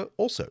 who were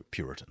also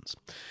Puritans.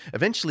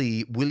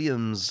 Eventually,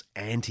 Williams'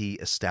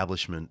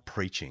 anti-establishment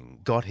preaching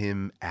got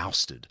him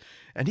ousted,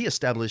 and he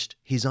established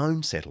his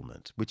own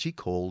settlement, which he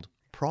called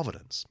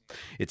Providence.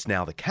 It's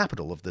now the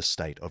capital of the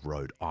state of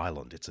Rhode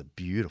Island. It's a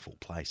beautiful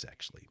place,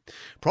 actually.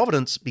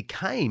 Providence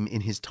became,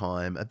 in his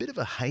time, a bit of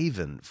a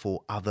haven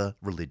for other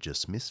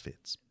religious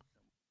misfits.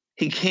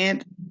 He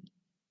can't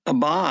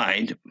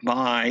abide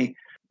by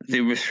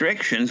the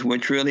restrictions,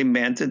 which really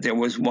meant that there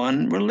was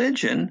one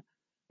religion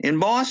in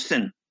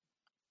Boston,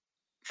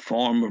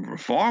 form of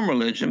reform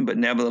religion, but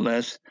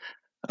nevertheless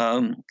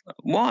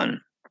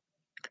one.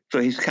 So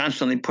he's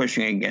constantly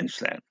pushing against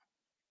that.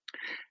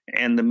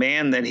 And the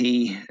man that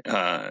he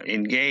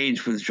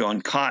engaged with,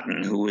 John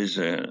Cotton, who was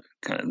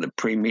kind of the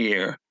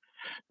premier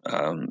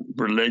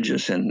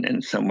religious and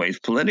in some ways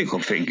political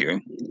figure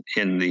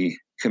in the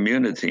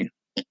community.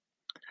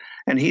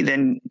 And he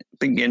then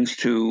begins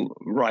to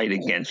write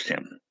against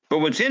him. But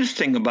what's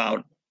interesting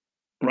about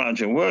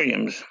Roger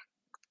Williams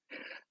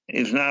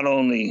is not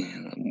only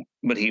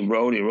what he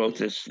wrote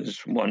this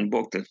one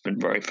book that's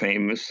been very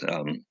famous,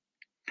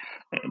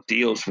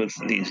 deals with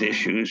these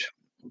issues,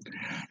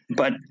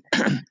 but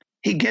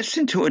he gets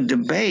into a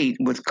debate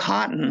with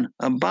Cotton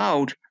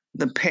about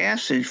the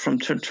passage from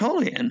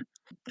Tertullian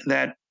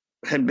that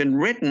had been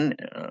written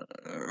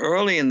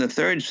early in the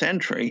 3rd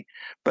century,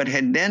 but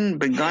had then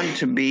begun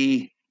to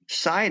be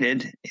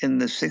cited in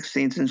the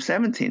 16th and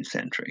 17th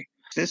century.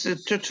 This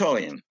is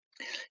Tertullian.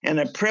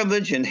 And a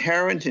privilege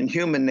inherent in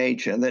human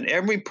nature that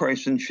every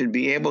person should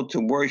be able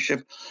to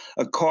worship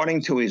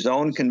according to his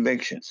own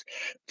convictions.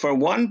 For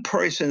one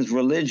person's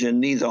religion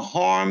neither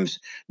harms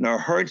nor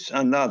hurts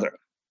another.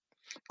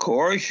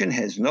 Coercion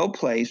has no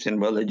place in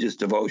religious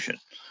devotion.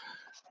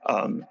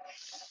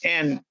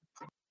 And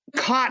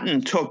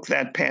Cotton took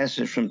that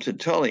passage from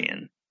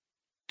Tertullian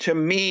to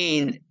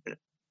mean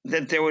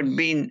that there would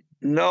be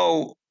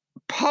no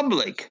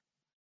public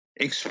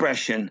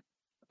expression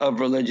of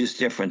religious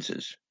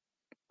differences,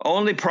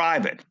 only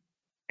private.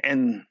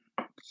 And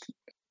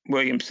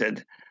Williams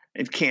said,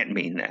 it can't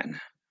mean that.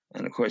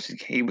 And of course,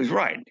 he was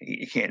right.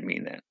 It can't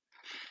mean that.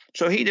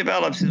 So he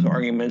develops his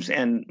arguments,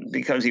 and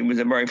because he was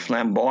a very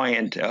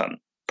flamboyant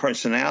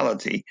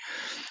personality,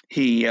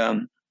 he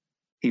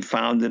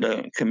founded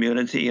a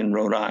community in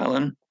Rhode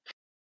Island.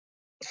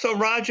 So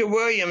Roger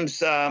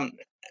Williams and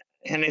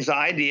his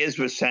ideas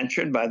were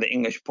censured by the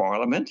English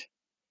Parliament,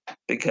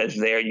 because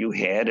there you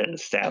had an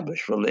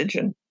established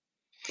religion.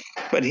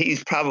 But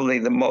he's probably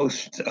the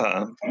most,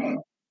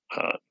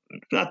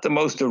 not the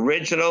most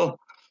original,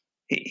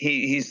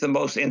 he's the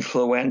most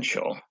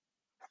influential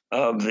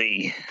of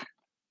the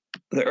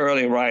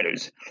early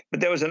writers.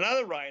 But there was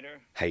another writer.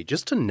 Hey,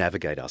 just to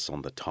navigate us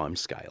on the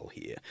timescale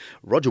here,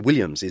 Roger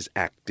Williams is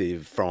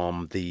active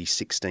from the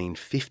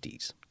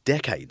 1650s,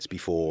 decades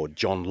before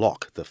John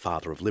Locke, the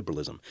father of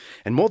liberalism,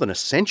 and more than a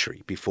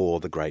century before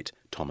the great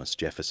Thomas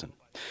Jefferson.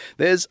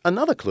 There's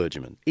another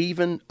clergyman,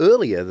 even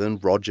earlier than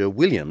Roger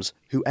Williams,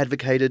 who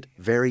advocated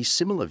very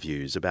similar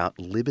views about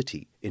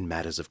liberty in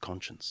matters of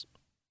conscience.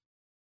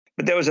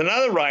 But there was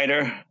another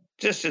writer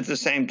just at the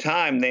same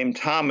time named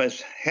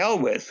Thomas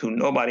Helwith, who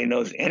nobody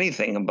knows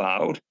anything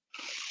about.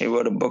 He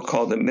wrote a book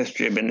called The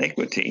Mystery of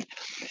Iniquity.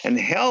 And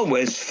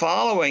Helwith,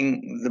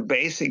 following the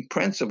basic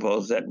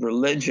principles that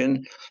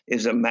religion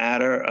is a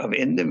matter of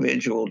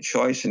individual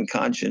choice and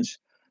conscience,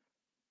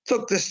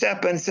 took the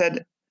step and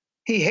said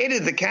he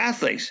hated the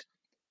Catholics.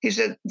 He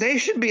said they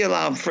should be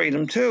allowed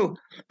freedom too.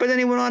 But then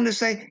he went on to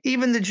say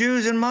even the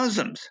Jews and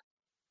Muslims.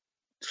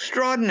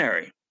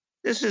 Extraordinary.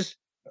 This is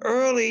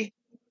early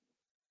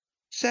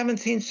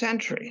 17th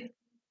century.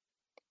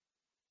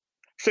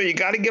 So you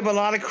got to give a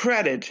lot of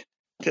credit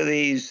to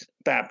these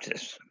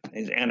Baptists,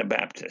 these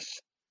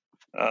Anabaptists.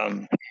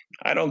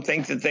 I don't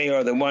think that they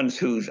are the ones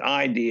whose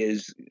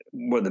ideas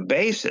were the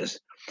basis,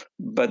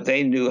 but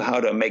they knew how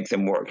to make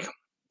them work,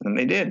 and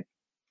they did.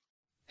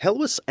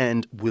 Helwith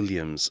and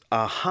Williams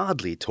are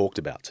hardly talked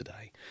about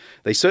today.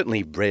 They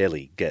certainly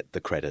rarely get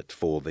the credit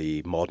for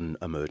the modern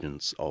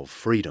emergence of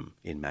freedom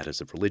in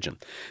matters of religion.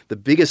 The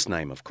biggest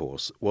name, of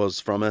course, was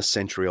from a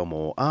century or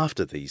more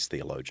after these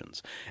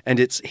theologians, and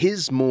it's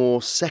his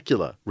more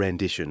secular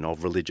rendition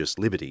of religious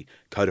liberty,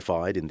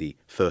 codified in the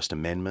First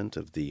Amendment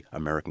of the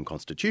American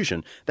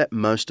Constitution, that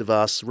most of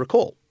us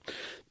recall.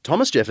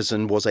 Thomas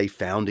Jefferson was a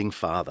founding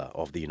father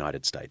of the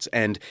United States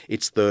and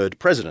its third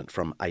president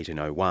from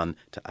 1801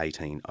 to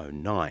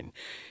 1809.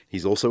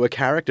 He's also a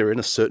character in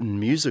a certain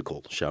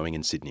musical showing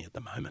in Sydney at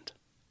the moment.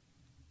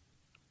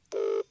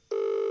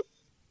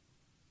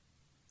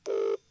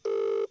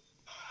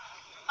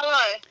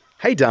 Hello.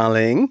 Hey,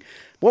 darling.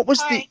 What was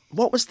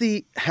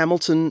the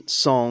Hamilton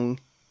song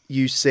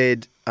you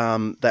said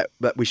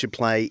that we should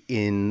play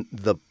in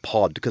the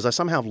pod? Because I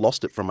somehow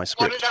lost it from my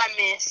script. What did I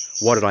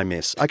miss? What did I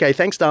miss? Okay,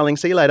 thanks, darling.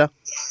 See you later.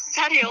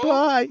 Adios.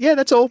 Bye. Yeah,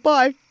 that's all.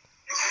 Bye.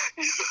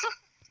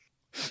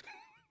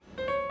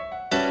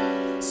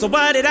 So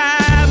what did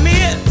I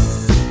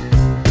miss?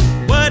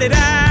 What did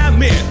I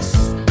miss?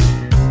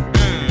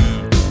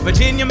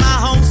 Virginia, my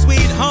home,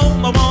 sweet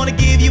home. I want to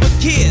give you a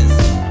kiss.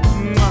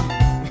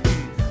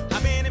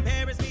 I've been in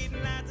Paris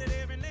meeting lots of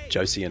different nations.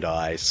 Josie and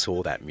I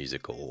saw that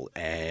musical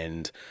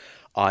and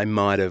I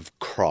might have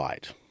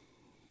cried.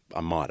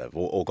 I might have,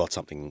 or got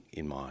something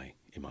in my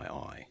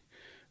eye.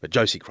 But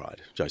Josie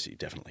cried. Josie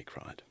definitely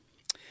cried.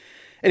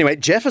 Anyway,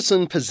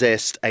 Jefferson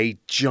possessed a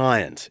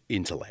giant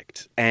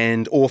intellect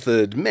and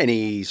authored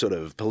many sort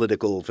of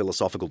political,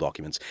 philosophical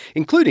documents,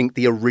 including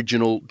the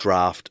original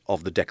draft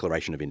of the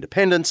Declaration of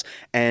Independence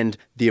and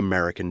the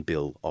American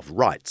Bill of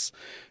Rights.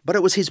 But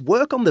it was his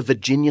work on the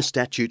Virginia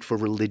Statute for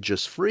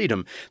Religious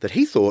Freedom that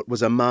he thought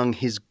was among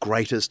his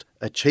greatest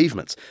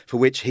achievements, for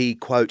which he,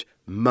 quote,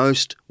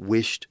 most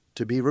wished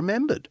to be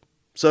remembered.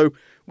 So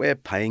we're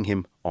paying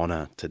him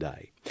honour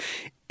today.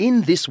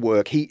 In this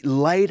work, he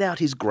laid out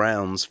his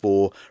grounds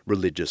for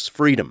religious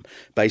freedom,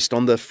 based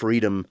on the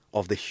freedom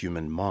of the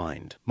human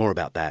mind. More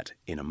about that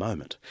in a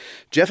moment.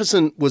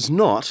 Jefferson was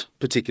not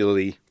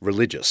particularly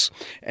religious,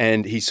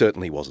 and he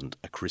certainly wasn't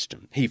a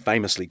Christian. He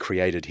famously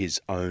created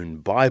his own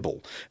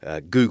Bible,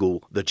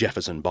 Google the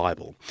Jefferson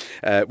Bible,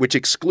 which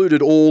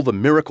excluded all the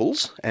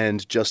miracles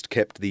and just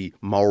kept the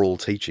moral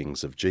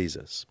teachings of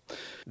Jesus.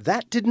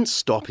 That didn't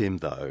stop him,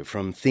 though,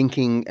 from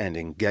thinking and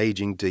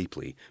engaging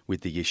deeply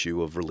with the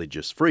issue of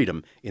religious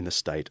freedom in the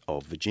state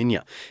of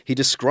Virginia. He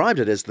described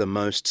it as the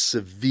most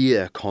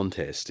severe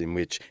contest in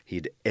which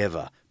he'd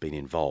ever been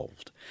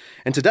involved.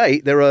 And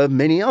today, there are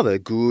many other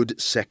good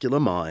secular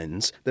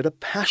minds that are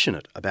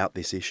passionate about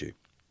this issue.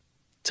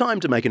 Time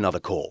to make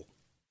another call.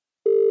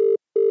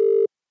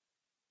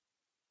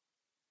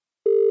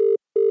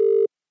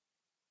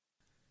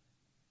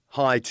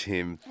 Hi,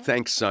 Tim.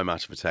 Thanks so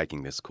much for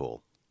taking this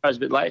call. I was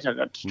a bit late, I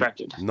got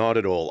distracted. Not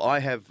at all.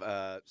 I have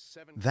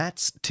 7...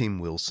 That's Tim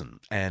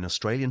Wilson, an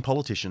Australian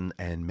politician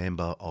and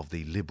member of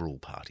the Liberal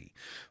Party.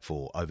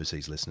 For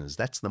overseas listeners,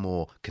 that's the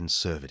more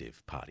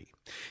conservative party.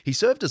 He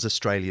served as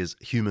Australia's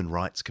Human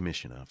Rights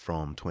Commissioner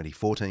from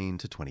 2014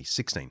 to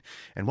 2016.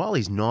 And while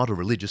he's not a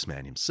religious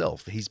man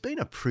himself, he's been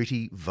a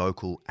pretty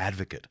vocal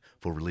advocate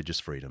for religious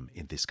freedom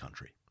in this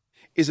country.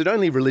 Is it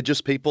only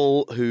religious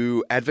people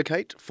who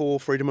advocate for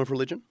freedom of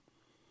religion?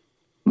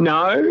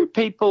 No,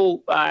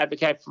 people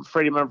advocate for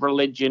freedom of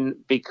religion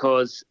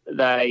because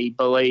they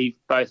believe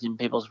both in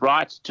people's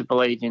rights to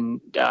believe in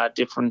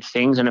different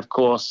things. And, of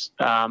course,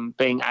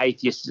 being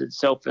atheist is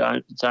itself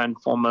its own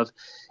form of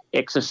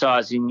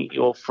exercising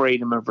your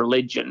freedom of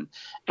religion.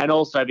 And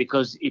also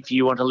because if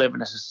you want to live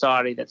in a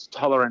society that's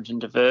tolerant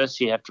and diverse,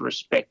 you have to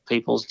respect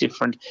people's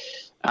different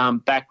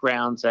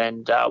backgrounds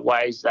and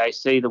ways they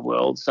see the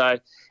world. So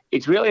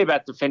it's really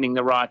about defending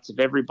the rights of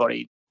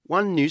everybody.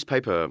 One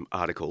newspaper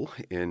article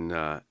in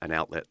an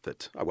outlet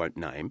that I won't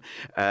name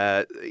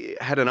had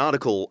an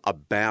article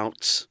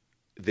about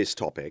this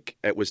topic.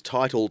 It was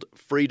titled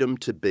 "Freedom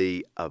to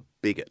be a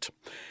Bigot."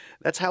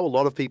 That's how a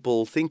lot of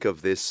people think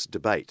of this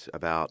debate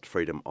about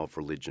freedom of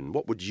religion.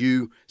 What would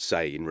you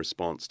say in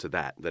response to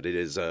that? That it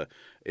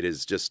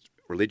is just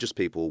religious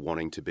people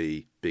wanting to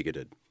be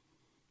bigoted?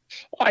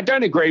 I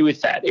don't agree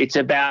with that. It's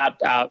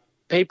about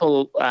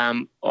people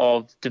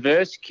of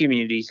diverse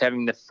communities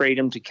having the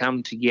freedom to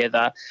come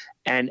together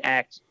and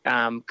act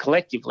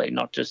collectively,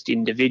 not just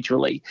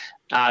individually.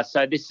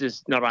 So this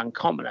is not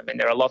uncommon. I mean,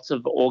 there are lots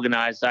of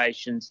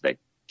organisations that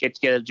get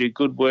together to do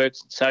good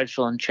works,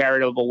 social and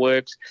charitable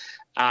works,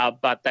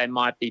 but they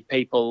might be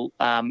people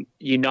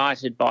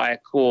united by a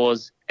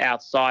cause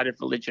outside of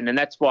religion. And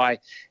that's why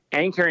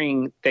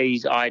anchoring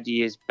these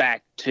ideas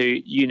back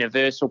to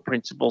universal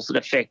principles that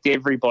affect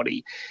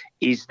everybody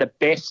is the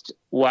best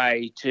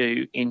way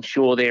to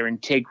ensure their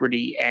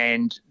integrity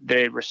and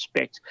their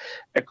respect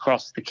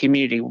across the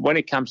community. When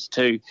it comes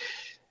to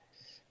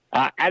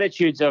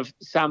attitudes of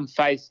some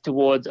faiths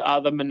towards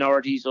other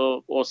minorities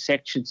or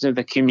sections of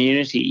the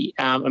community,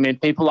 I mean,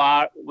 people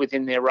are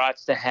within their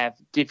rights to have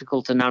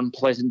difficult and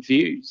unpleasant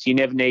views. You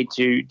never need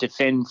to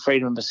defend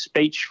freedom of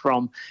speech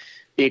from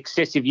the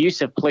excessive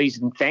use of please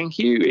and thank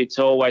you. It's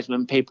always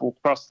when people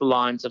cross the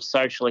lines of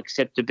social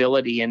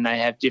acceptability and they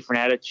have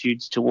different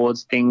attitudes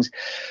towards things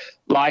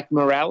like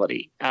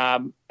morality.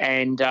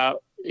 In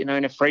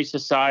a free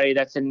society,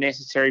 that's a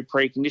necessary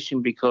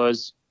precondition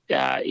because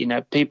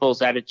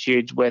people's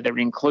attitudes, whether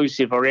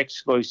inclusive or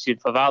exclusive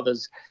of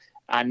others,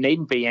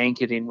 needn't be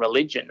anchored in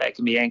religion. They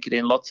can be anchored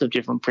in lots of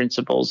different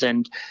principles.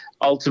 And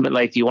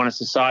ultimately, if you want a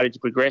society to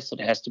progress,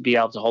 it has to be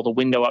able to hold a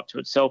window up to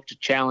itself, to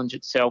challenge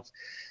itself,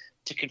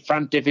 to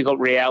confront difficult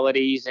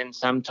realities, and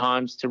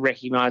sometimes to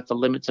recognise the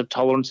limits of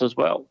tolerance as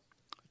well.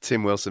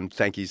 Tim Wilson,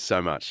 thank you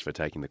so much for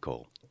taking the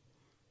call.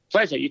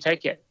 Pleasure. You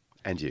take care.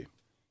 And you.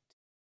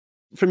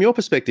 From your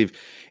perspective,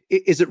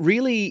 is it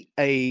really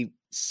a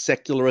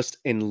secularist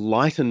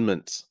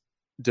Enlightenment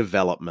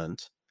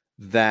development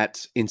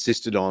that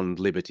insisted on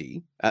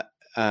liberty?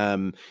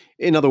 In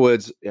other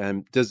words,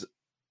 does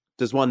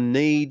one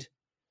need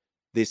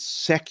this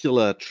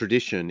secular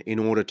tradition in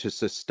order to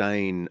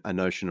sustain a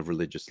notion of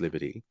religious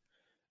liberty?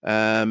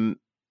 Or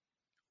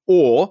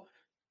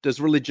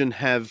does religion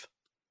have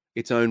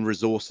its own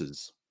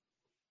resources?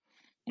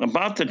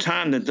 About the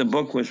time that the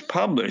book was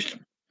published,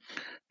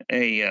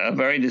 a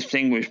very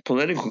distinguished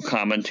political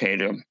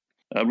commentator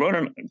wrote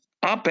an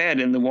op-ed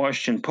in the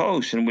Washington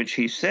Post in which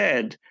he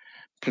said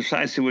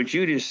precisely what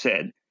you just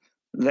said,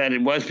 that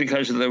it was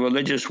because of the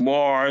religious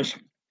wars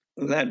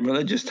that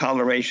religious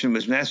toleration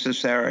was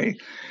necessary.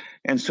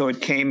 And so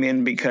it came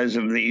in because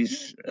of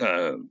these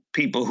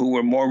people who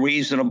were more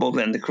reasonable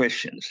than the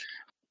Christians.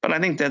 But I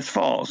think that's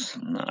false.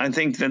 I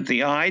think that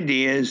the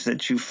ideas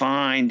that you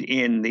find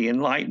in the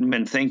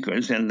Enlightenment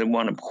thinkers, and the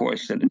one, of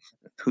course,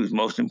 who's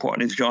most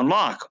important is John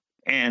Locke.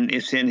 And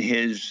it's in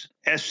his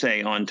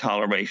essay on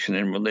toleration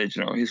and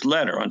religion, or his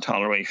letter on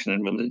toleration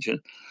and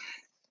religion.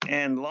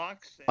 And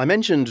Locke said, I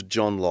mentioned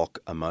John Locke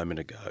a moment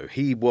ago.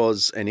 He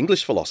was an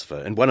English philosopher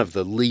and one of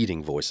the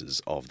leading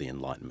voices of the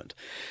Enlightenment.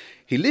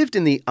 He lived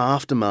in the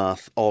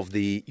aftermath of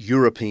the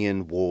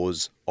European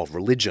wars of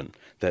religion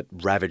that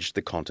ravaged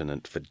the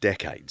continent for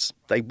decades.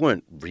 They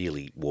weren't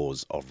really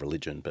wars of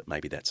religion, but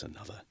maybe that's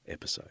another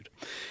episode.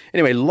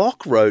 Anyway,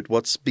 Locke wrote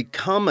what's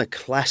become a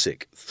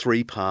classic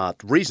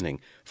three-part reasoning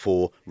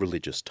for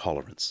religious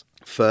tolerance.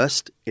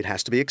 First, it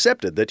has to be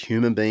accepted that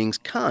human beings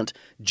can't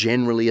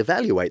generally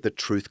evaluate the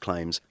truth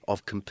claims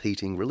of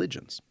competing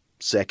religions.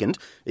 Second,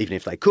 even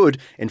if they could,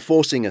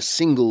 enforcing a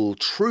single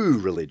true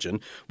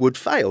religion would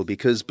fail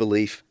because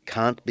belief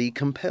can't be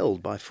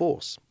compelled by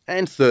force.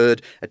 And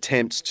third,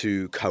 attempts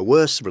to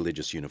coerce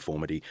religious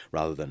uniformity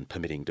rather than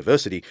permitting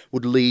diversity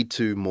would lead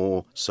to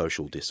more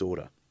social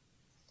disorder.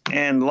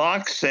 And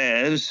Locke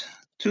says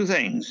two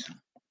things,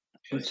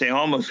 which they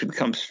almost could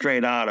come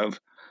straight out of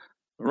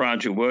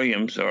Roger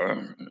Williams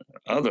or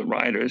other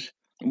writers.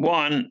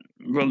 One,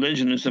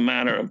 religion is a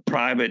matter of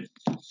private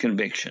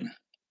conviction,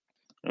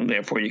 and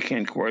therefore you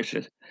can't coerce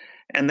it.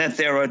 And that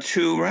there are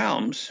two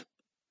realms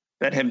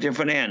that have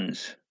different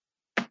ends.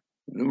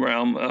 The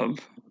realm of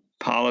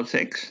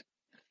politics,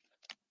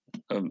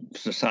 of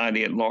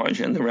society at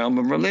large, and the realm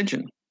of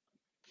religion.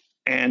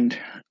 And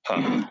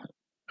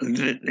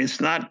it's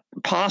not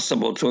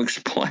possible to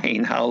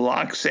explain how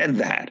Locke said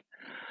that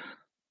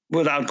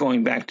without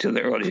going back to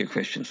the earlier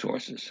Christian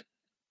sources.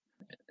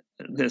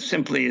 There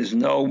simply is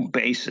no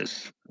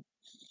basis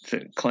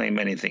to claim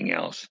anything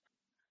else.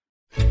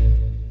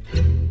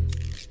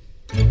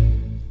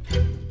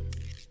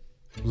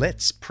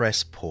 Let's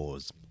press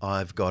pause.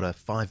 I've got a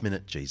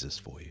 5-minute Jesus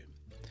for you.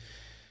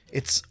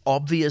 It's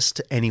obvious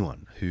to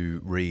anyone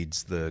who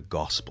reads the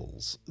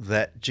Gospels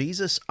that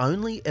Jesus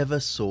only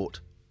ever sought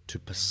to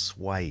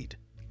persuade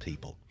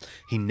people.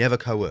 He never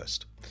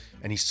coerced,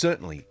 and he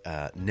certainly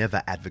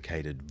never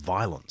advocated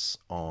violence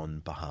on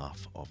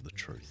behalf of the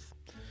truth.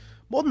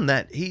 More than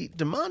that, he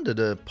demanded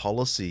a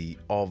policy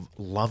of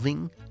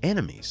loving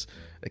enemies,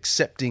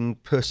 accepting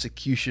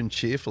persecution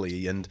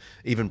cheerfully, and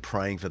even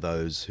praying for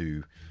those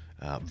who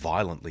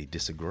violently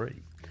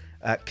disagree.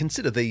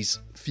 Consider these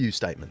few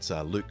statements.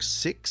 Luke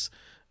 6,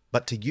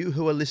 But to you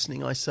who are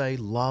listening, I say,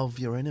 love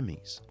your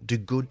enemies. Do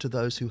good to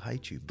those who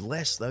hate you.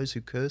 Bless those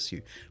who curse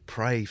you.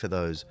 Pray for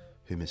those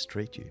who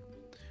mistreat you.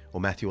 Or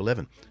Matthew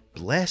 11,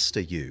 blessed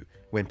are you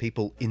when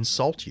people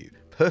insult you,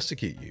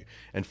 persecute you,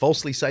 and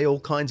falsely say all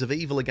kinds of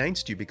evil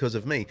against you because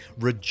of me.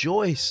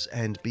 Rejoice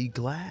and be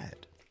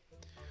glad.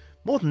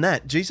 More than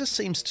that, Jesus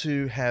seems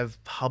to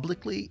have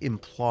publicly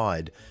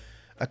implied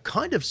a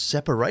kind of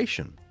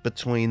separation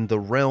between the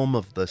realm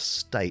of the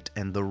state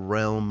and the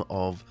realm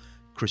of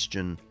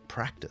Christian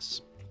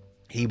practice.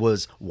 He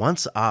was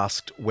once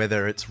asked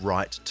whether it's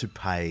right to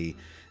pay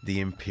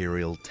the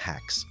imperial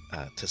tax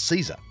to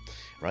Caesar.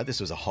 Right,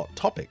 this was a hot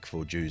topic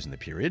for Jews in the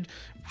period.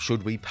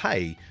 Should we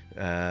pay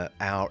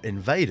our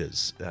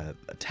invaders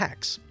a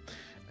tax?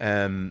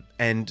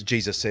 And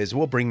Jesus says,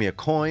 well, bring me a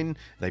coin.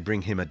 They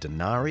bring him a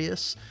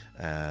denarius,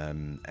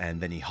 and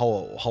then he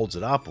holds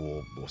it up,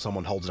 or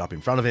someone holds it up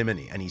in front of him,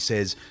 and he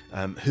says,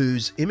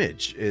 whose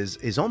image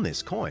is on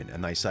this coin?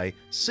 And they say,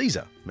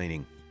 Caesar,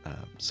 meaning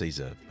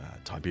Caesar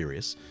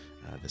Tiberius,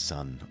 the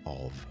son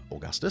of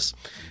Augustus.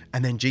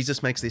 And then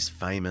Jesus makes this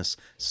famous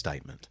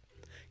statement: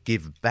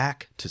 give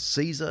back to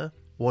Caesar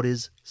what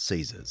is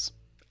Caesar's,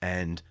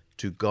 and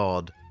to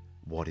God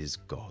what is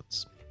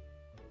God's.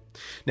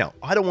 Now,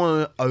 I don't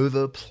want to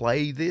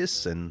overplay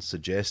this and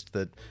suggest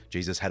that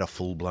Jesus had a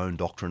full-blown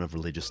doctrine of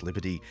religious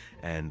liberty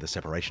and the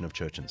separation of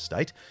church and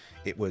state.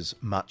 It was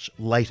much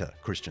later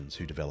Christians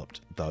who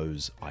developed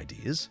those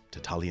ideas: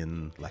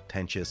 Tertullian,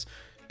 Lactantius,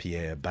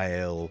 Pierre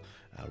Bayle,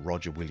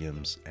 Roger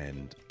Williams,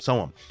 and so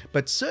on.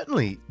 But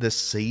certainly the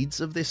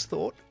seeds of this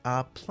thought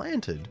are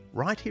planted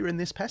right here in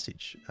this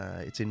passage.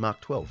 It's in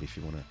Mark 12 if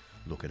you want to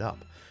look it up.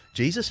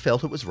 Jesus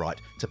felt it was right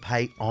to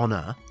pay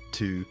honour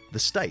to the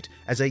state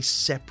as a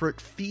separate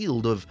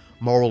field of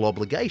moral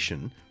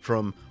obligation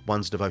from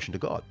one's devotion to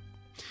God.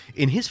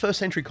 In his first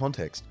century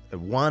context,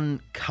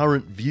 one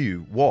current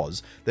view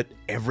was that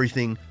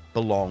everything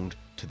belonged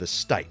to the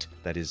state,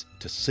 that is,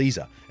 to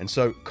Caesar. And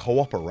so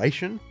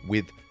cooperation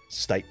with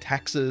state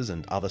taxes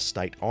and other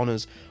state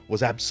honours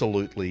was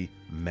absolutely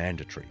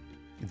mandatory.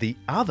 The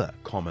other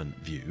common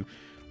view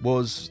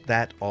was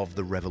that of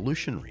the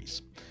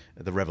revolutionaries.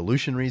 The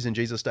revolutionaries in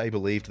Jesus' day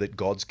believed that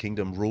God's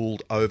kingdom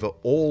ruled over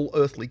all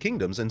earthly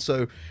kingdoms, and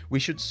so we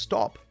should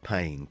stop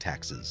paying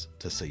taxes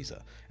to Caesar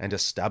and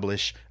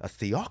establish a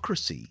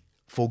theocracy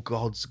for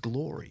God's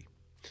glory.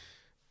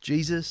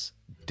 Jesus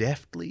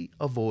deftly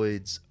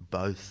avoids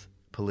both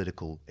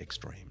political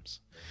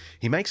extremes.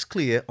 He makes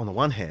clear, on the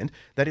one hand,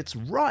 that it's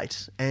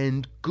right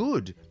and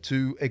good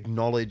to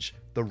acknowledge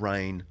the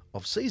reign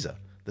of Caesar,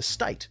 the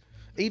state,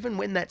 even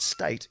when that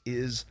state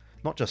is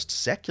not just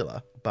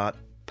secular, but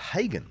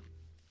pagan,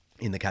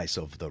 in the case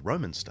of the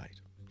Roman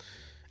state.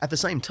 At the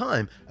same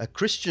time, a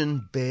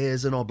Christian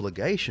bears an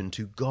obligation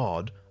to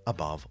God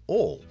above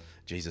all.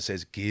 Jesus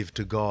says, give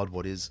to God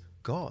what is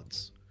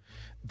God's.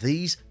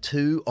 These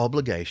two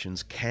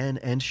obligations can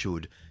and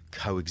should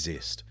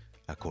coexist,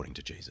 according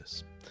to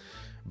Jesus.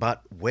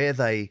 But where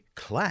they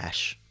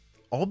clash,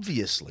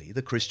 obviously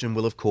the Christian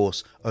will of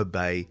course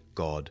obey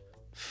God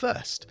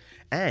first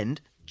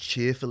and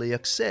cheerfully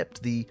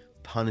accept the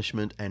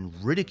punishment and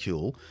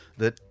ridicule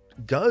that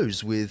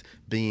goes with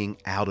being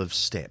out of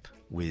step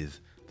with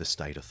the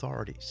state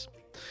authorities.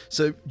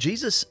 So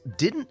Jesus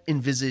didn't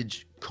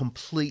envisage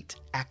complete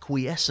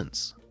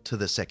acquiescence to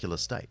the secular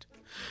state,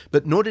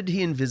 but nor did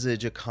he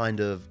envisage a kind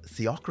of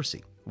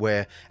theocracy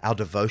where our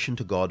devotion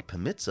to God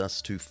permits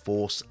us to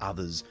force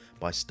others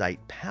by state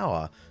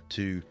power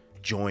to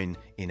join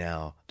in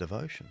our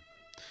devotion.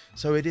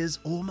 So it is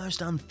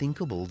almost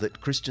unthinkable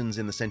that Christians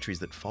in the centuries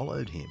that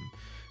followed him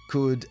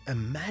could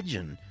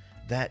imagine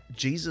that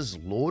Jesus'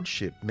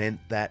 lordship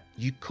meant that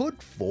you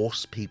could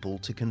force people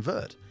to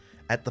convert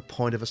at the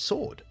point of a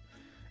sword.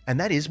 And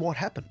that is what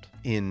happened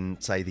in,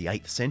 say, the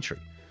 8th century,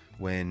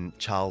 when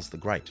Charles the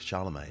Great,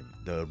 Charlemagne,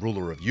 the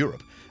ruler of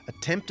Europe,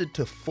 attempted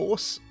to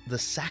force the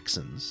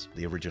Saxons,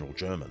 the original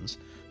Germans,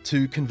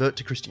 to convert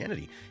to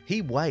Christianity.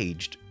 He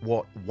waged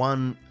what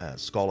one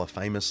scholar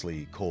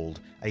famously called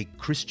a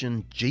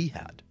Christian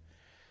jihad.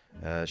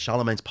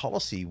 Charlemagne's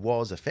policy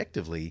was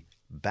effectively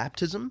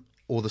baptism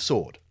or the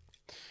sword.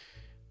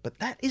 But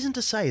that isn't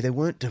to say there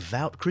weren't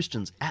devout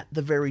Christians at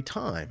the very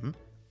time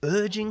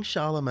urging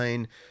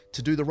Charlemagne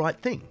to do the right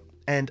thing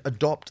and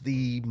adopt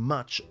the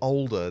much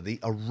older, the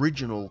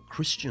original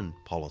Christian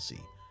policy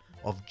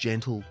of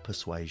gentle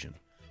persuasion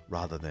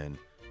rather than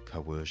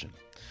coercion.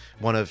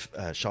 One of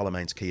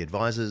Charlemagne's key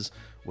advisors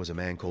was a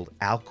man called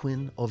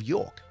Alcuin of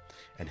York,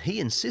 and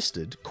he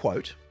insisted,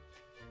 quote,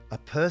 "A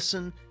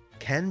person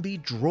can be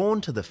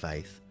drawn to the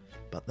faith,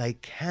 but they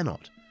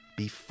cannot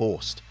be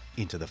forced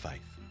into the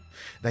faith.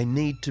 They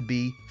need to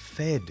be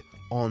fed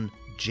on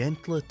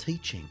gentler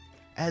teaching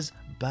as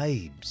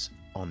babes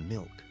on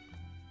milk."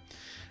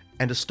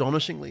 And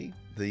astonishingly,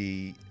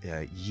 the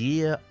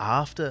year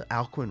after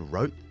Alcuin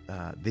wrote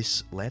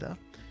this letter,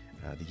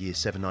 the year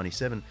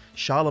 797,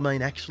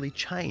 Charlemagne actually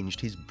changed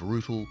his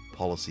brutal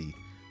policy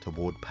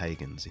toward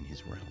pagans in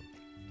his realm.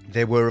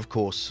 There were, of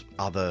course,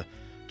 other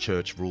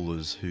church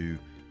rulers who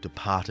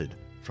departed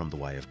from the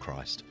way of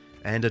Christ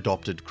and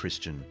adopted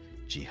Christian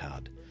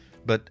jihad.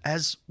 But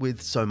as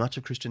with so much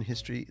of Christian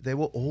history, there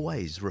were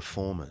always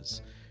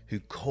reformers who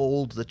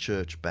called the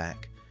church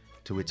back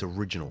to its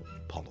original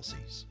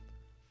policies.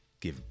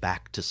 Give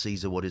back to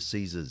Caesar what is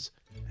Caesar's,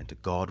 and to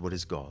God what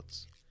is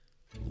God's.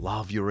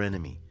 Love your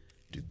enemy.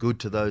 Do good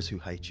to those who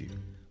hate you.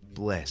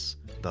 Bless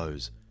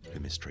those who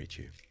mistreat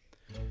you.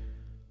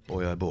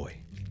 Boy, oh boy,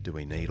 do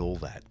we need all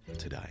that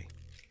today.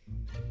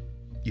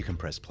 You can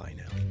press play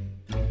now.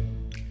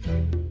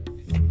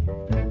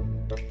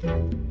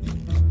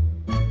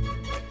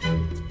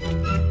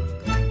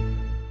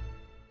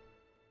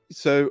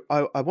 So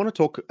I want to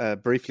talk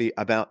briefly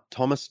about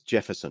Thomas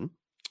Jefferson,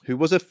 who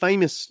was a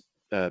famous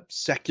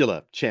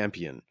secular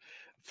champion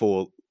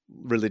for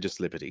religious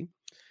liberty,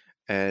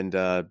 and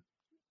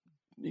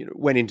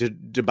went into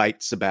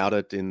debates about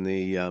it in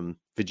the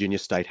Virginia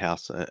State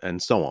House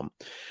and so on.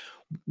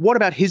 What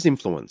about his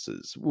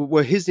influences?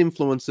 Were his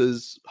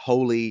influences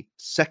wholly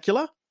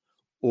secular,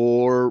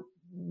 or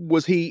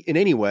was he in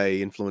any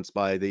way influenced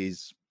by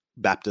these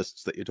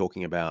Baptists that you're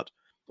talking about,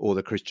 or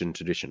the Christian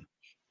tradition?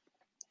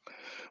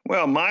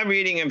 Well, my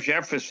reading of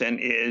Jefferson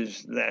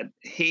is that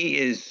he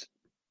is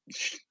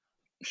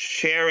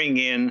sharing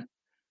in,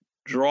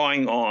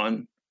 drawing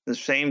on the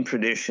same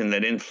tradition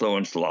that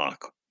influenced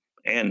Locke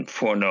and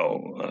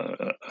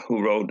Fourneau,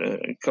 who wrote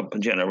a couple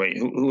of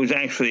generations, who was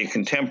actually a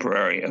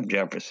contemporary of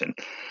Jefferson.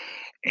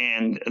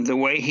 And the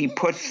way he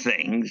puts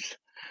things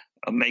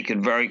make it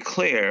very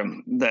clear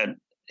that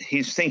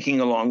he's thinking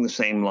along the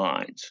same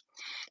lines.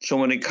 So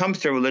when it comes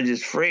to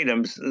religious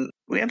freedoms,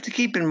 we have to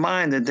keep in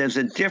mind that there's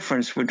a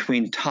difference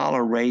between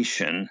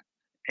toleration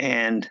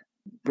and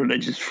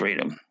religious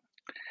freedom.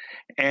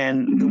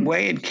 And the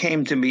way it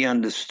came to be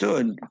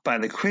understood by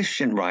the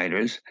Christian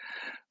writers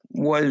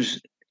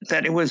was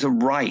that it was a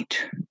right.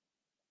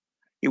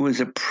 It was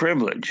a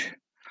privilege.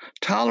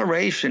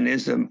 Toleration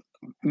is a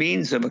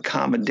means of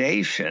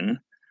accommodation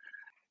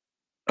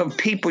of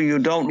people you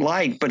don't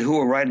like, but who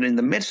are right in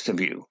the midst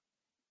of you.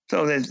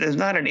 So there's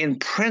not an in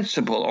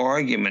principle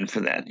argument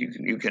for that.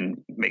 You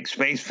can make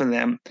space for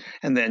them,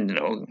 and then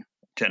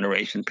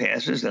generation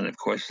passes, and of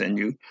course then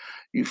you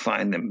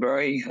find them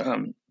very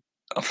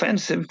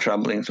offensive,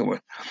 troubling, and so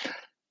forth.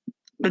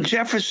 But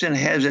Jefferson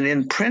has an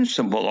in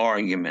principle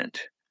argument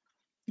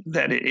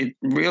that it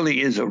really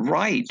is a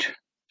right.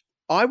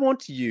 I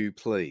want you,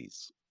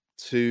 please,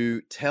 to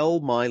tell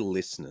my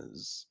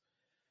listeners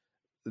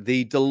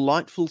the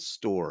delightful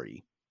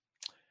story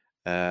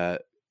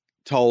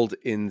told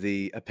in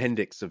the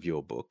appendix of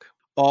your book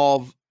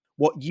of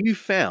what you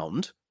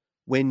found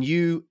when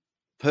you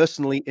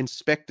personally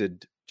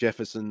inspected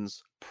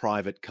Jefferson's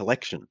private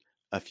collection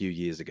a few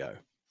years ago.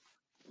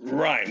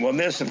 Right. Well,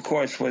 this, of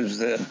course, was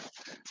the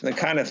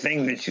kind of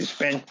thing that you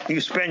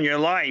spend your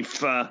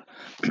life not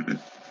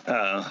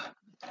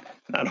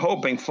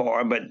hoping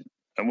for, but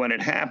when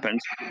it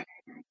happens.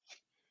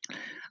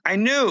 I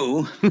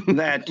knew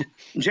that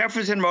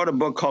Jefferson wrote a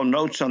book called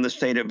Notes on the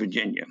State of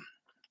Virginia.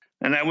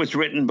 And that was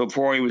written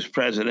before he was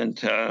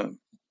president. It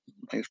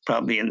was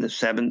probably in the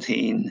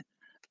 1770s,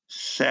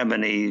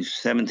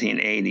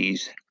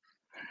 1780s.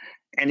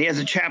 And he has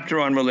a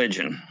chapter on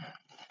religion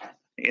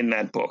in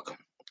that book,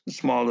 a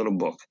small little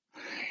book.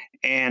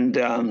 And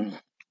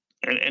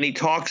he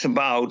talks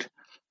about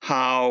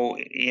how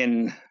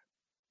in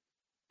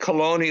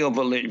colonial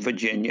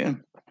Virginia,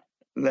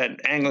 that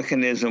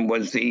Anglicanism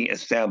was the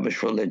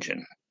established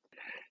religion.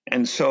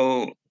 And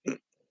so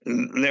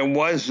there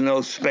was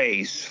no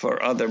space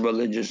for other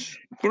religious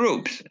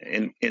groups.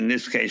 In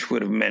this case,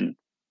 would have meant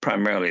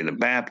primarily the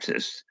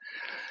Baptists.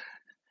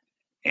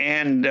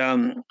 And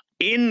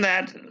in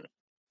that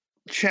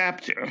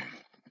chapter,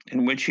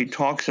 in which he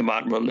talks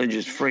about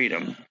religious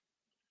freedom,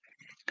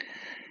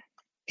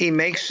 he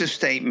makes the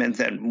statement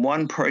that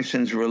one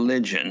person's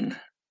religion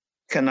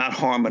cannot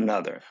harm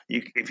another.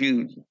 If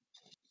you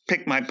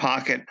pick my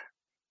pocket,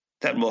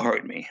 that will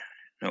hurt me.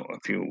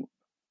 If you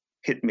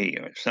hit me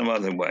or some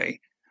other way.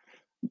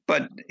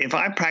 But if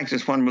I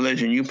practice one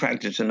religion, you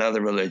practice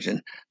another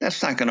religion,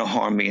 that's not going to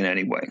harm me in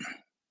any way.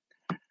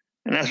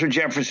 And that's what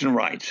Jefferson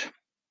writes.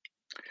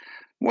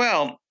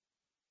 Well,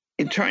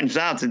 it turns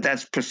out that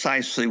that's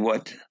precisely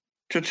what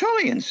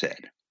Tertullian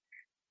said.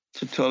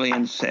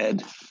 Tertullian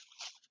said,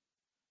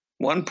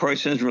 one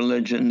person's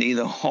religion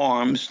neither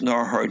harms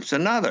nor hurts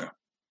another.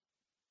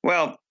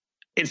 Well,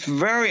 it's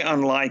very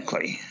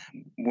unlikely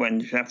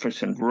when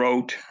Jefferson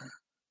wrote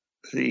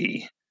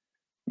the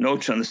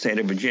Notes on the State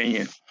of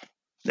Virginia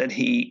that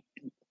he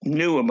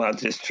knew about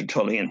this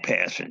Tertullian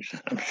passage.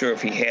 I'm sure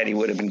if he had, he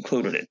would have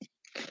included it.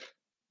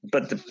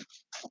 But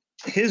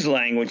his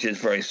language is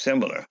very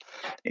similar.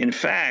 In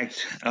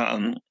fact,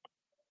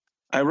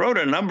 I wrote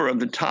a number of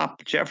the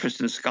top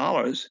Jefferson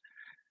scholars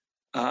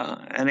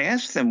and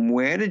asked them,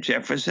 where did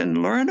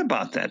Jefferson learn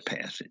about that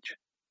passage?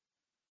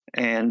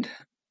 And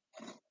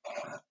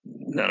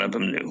none of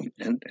them knew.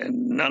 And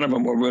none of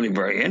them were really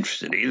very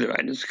interested either,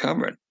 I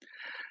discovered.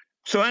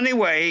 So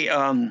anyway,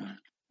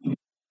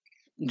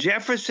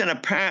 Jefferson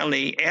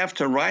apparently,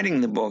 after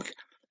writing the book,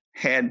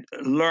 had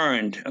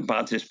learned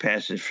about this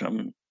passage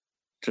from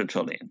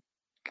Tertullian.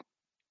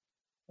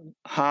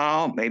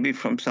 How? Maybe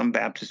from some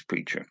Baptist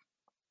preacher.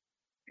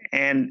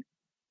 And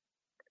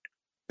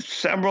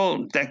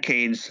several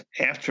decades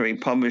after he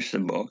published the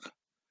book,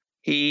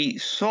 he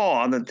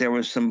saw that there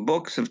were some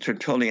books of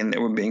Tertullian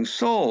that were being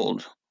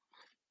sold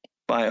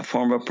by a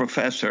former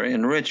professor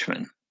in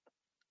Richmond.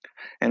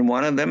 And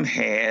one of them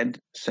had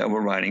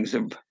several writings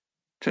of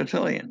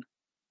Tertullian.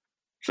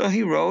 So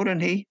he wrote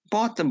and he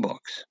bought the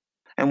books.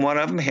 And one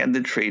of them had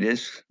the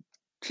treatise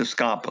to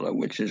Scopola,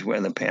 which is where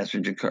the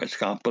passage occurs.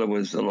 Scopola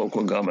was the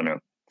local governor.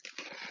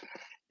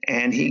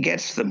 And he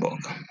gets the book.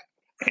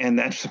 And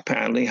that's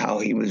apparently how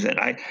he was in.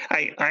 I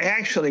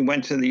actually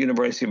went to the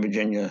University of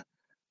Virginia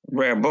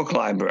Rare Book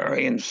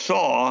Library and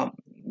saw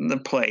the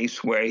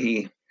place where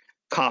he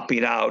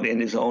copied out in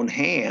his own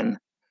hand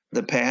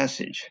the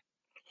passage.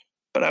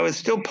 But I was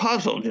still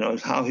puzzled,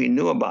 how he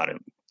knew about it.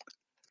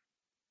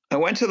 I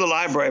went to the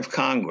Library of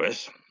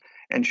Congress,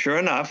 and sure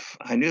enough,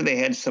 I knew they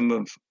had some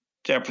of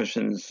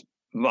Jefferson's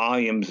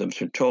volumes of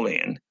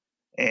Tertullian,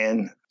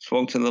 and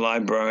spoke to the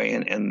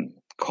librarian and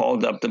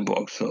called up the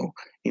book. So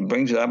he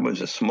brings it up. It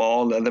was a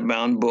small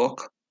leather-bound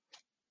book,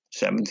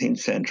 17th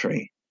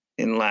century,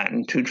 in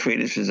Latin, 2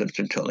 treatises of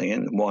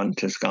Tertullian, 1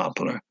 to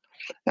Scopola.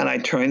 And I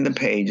turned the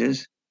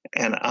pages,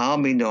 and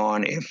I'll be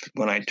darned if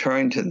when I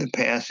turned to the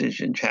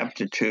passage in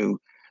chapter 2,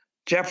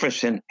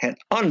 Jefferson had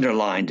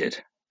underlined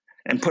it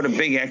and put a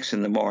big X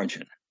in the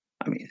margin.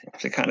 I mean,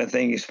 it's the kind of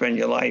thing you spend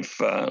your life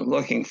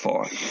looking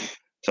for.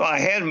 So I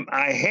had,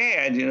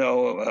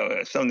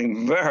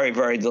 something very,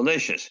 very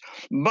delicious.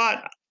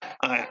 But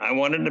I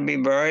wanted to be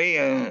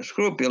very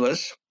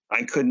scrupulous.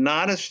 I could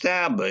not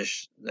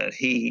establish that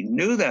he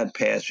knew that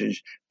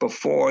passage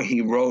before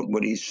he wrote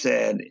what he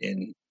said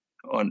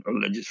on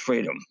religious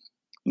freedom.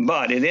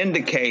 But it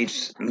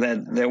indicates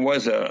that there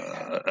was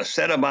a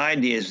set of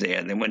ideas there.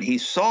 And when he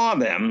saw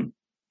them,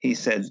 he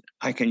said,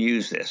 I can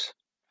use this.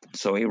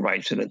 So he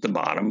writes it at the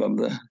bottom of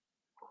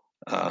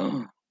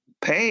the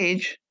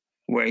page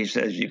where he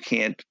says you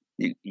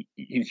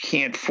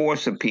can't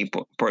force a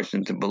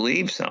person to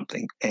believe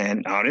something.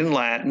 And out in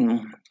Latin,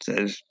 it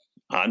says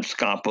ad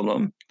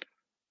scopulum.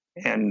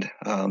 And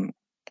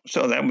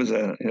so that was,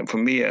 for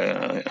me,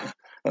 a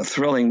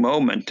thrilling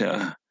moment.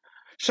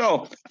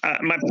 So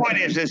my point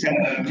is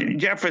that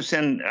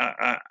Jefferson,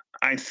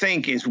 I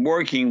think, is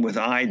working with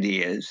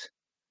ideas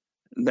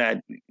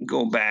that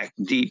go back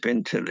deep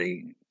into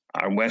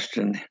our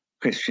Western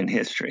Christian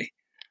history.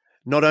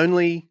 Not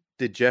only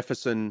did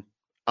Jefferson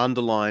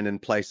underline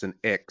and place an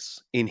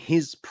X in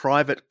his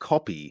private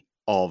copy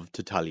of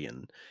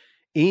Tertullian,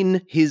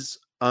 in his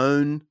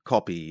own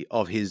copy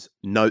of his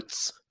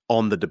notes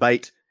on the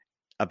debate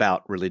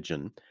about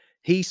religion,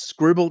 he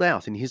scribbled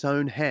out in his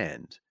own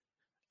hand,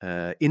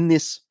 in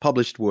this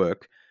published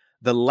work,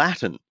 the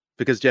Latin,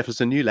 because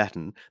Jefferson knew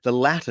Latin, the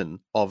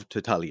Latin of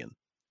Tertullian.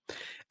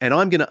 And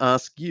I'm going to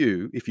ask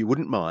you, if you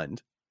wouldn't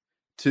mind,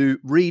 to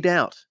read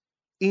out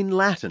in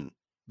Latin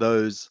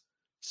those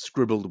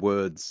scribbled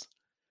words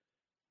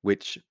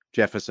which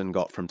Jefferson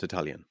got from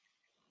Tertullian.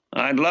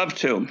 I'd love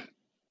to.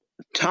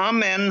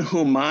 Tamen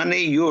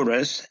humani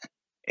juris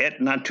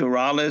et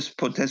naturalis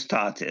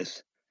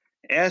potestatis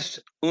est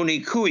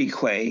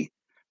unicuique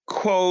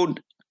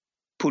quod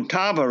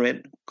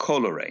putaverit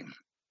colore,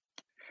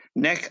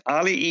 nec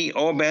alii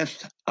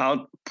obest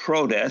aut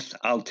prodest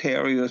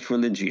alterius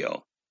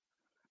religio,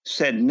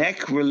 sed nec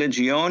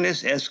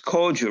religionis est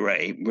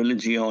cogere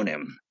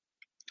religionem,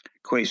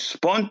 que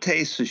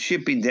sponte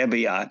suscipi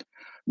debiat,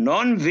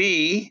 non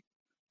vi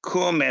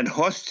cum et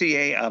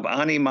hostiae ab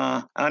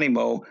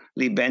animo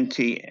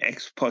libenti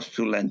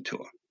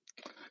expostulentur.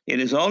 It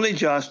is only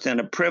just and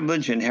a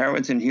privilege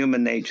inherent in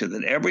human nature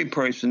that every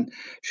person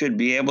should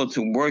be able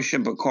to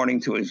worship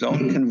according to his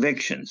own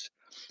convictions.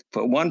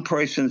 For one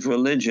person's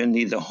religion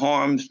neither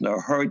harms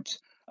nor hurts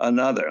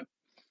another.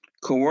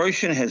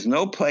 Coercion has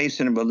no place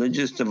in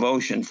religious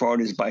devotion, for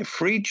it is by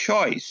free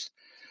choice,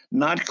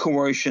 not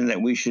coercion,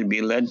 that we should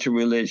be led to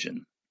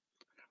religion.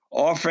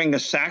 Offering a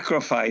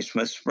sacrifice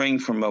must spring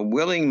from a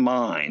willing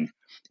mind.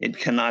 It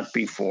cannot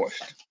be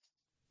forced.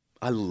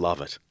 I love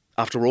it.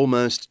 After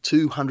almost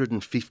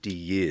 250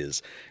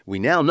 years, we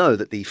now know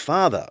that the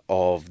father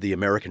of the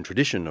American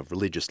tradition of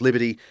religious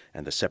liberty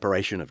and the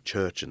separation of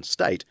church and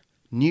state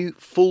knew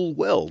full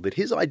well that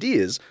his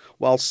ideas,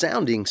 while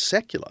sounding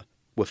secular,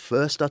 were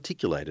first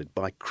articulated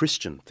by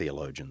Christian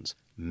theologians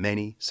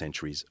many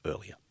centuries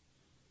earlier.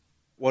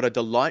 What a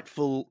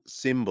delightful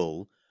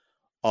symbol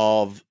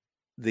of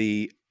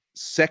the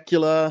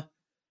secular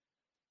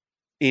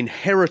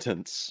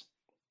inheritance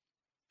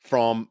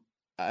from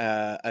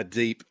a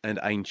deep and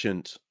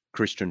ancient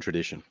Christian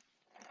tradition.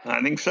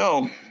 I think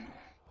so.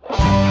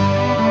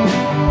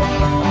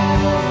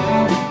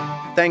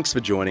 Thanks for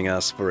joining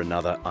us for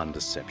another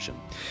Undeception.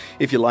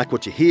 If you like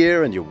what you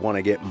hear and you want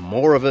to get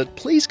more of it,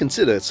 please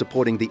consider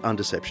supporting the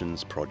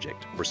Undeceptions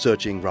Project,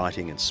 researching,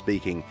 writing and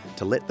speaking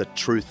to let the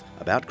truth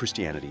about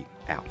Christianity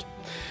out.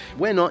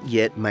 We're not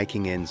yet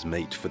making ends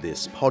meet for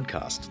this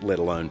podcast, let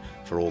alone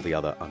for all the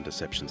other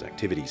Undeceptions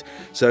activities.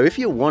 So if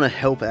you want to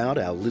help out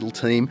our little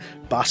team,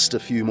 bust a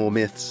few more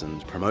myths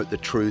and promote the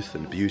truth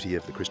and beauty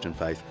of the Christian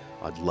faith,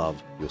 I'd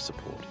love your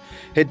support.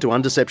 Head to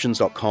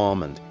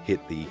undeceptions.com and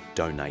hit the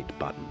donate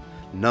button.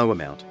 No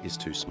amount is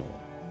too small.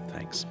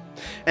 Thanks.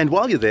 And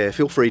while you're there,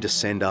 feel free to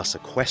send us a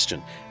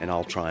question and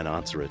I'll try and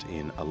answer it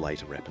in a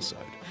later episode.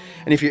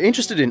 And if you're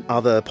interested in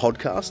other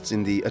podcasts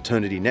in the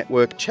Eternity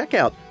Network, check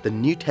out The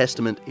New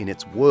Testament in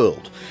Its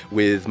World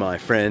with my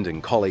friend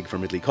and colleague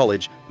from Ridley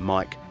College,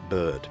 Mike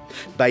Bird,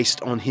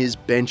 based on his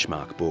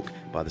benchmark book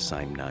by the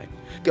same name.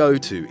 Go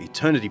to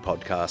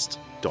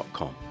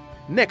eternitypodcast.com.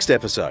 Next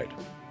episode.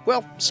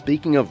 Well,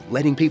 speaking of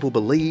letting people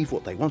believe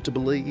what they want to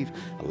believe,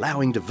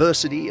 allowing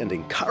diversity and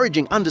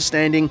encouraging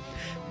understanding,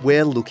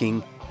 we're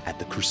looking at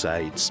the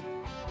Crusades.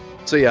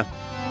 See ya.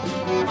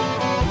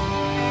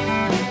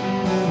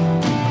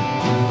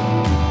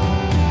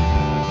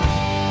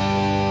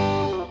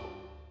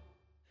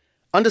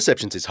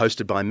 Undeceptions is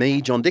hosted by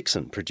me, John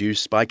Dixon,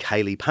 produced by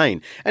Kaylee Payne,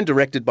 and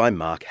directed by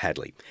Mark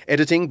Hadley.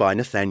 Editing by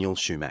Nathaniel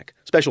Schumack.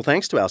 Special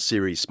thanks to our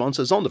series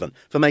sponsor, Zondervan,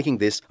 for making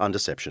this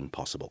Undeception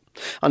possible.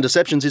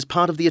 Undeceptions is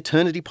part of the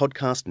Eternity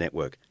Podcast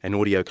Network, an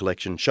audio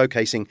collection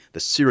showcasing the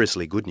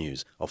seriously good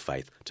news of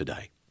faith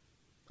today.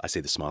 I see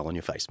the smile on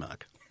your face,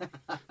 Mark.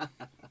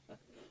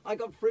 I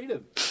got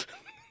freedom.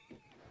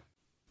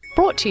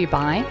 Brought to you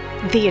by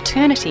the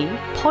Eternity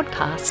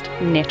Podcast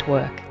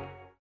Network.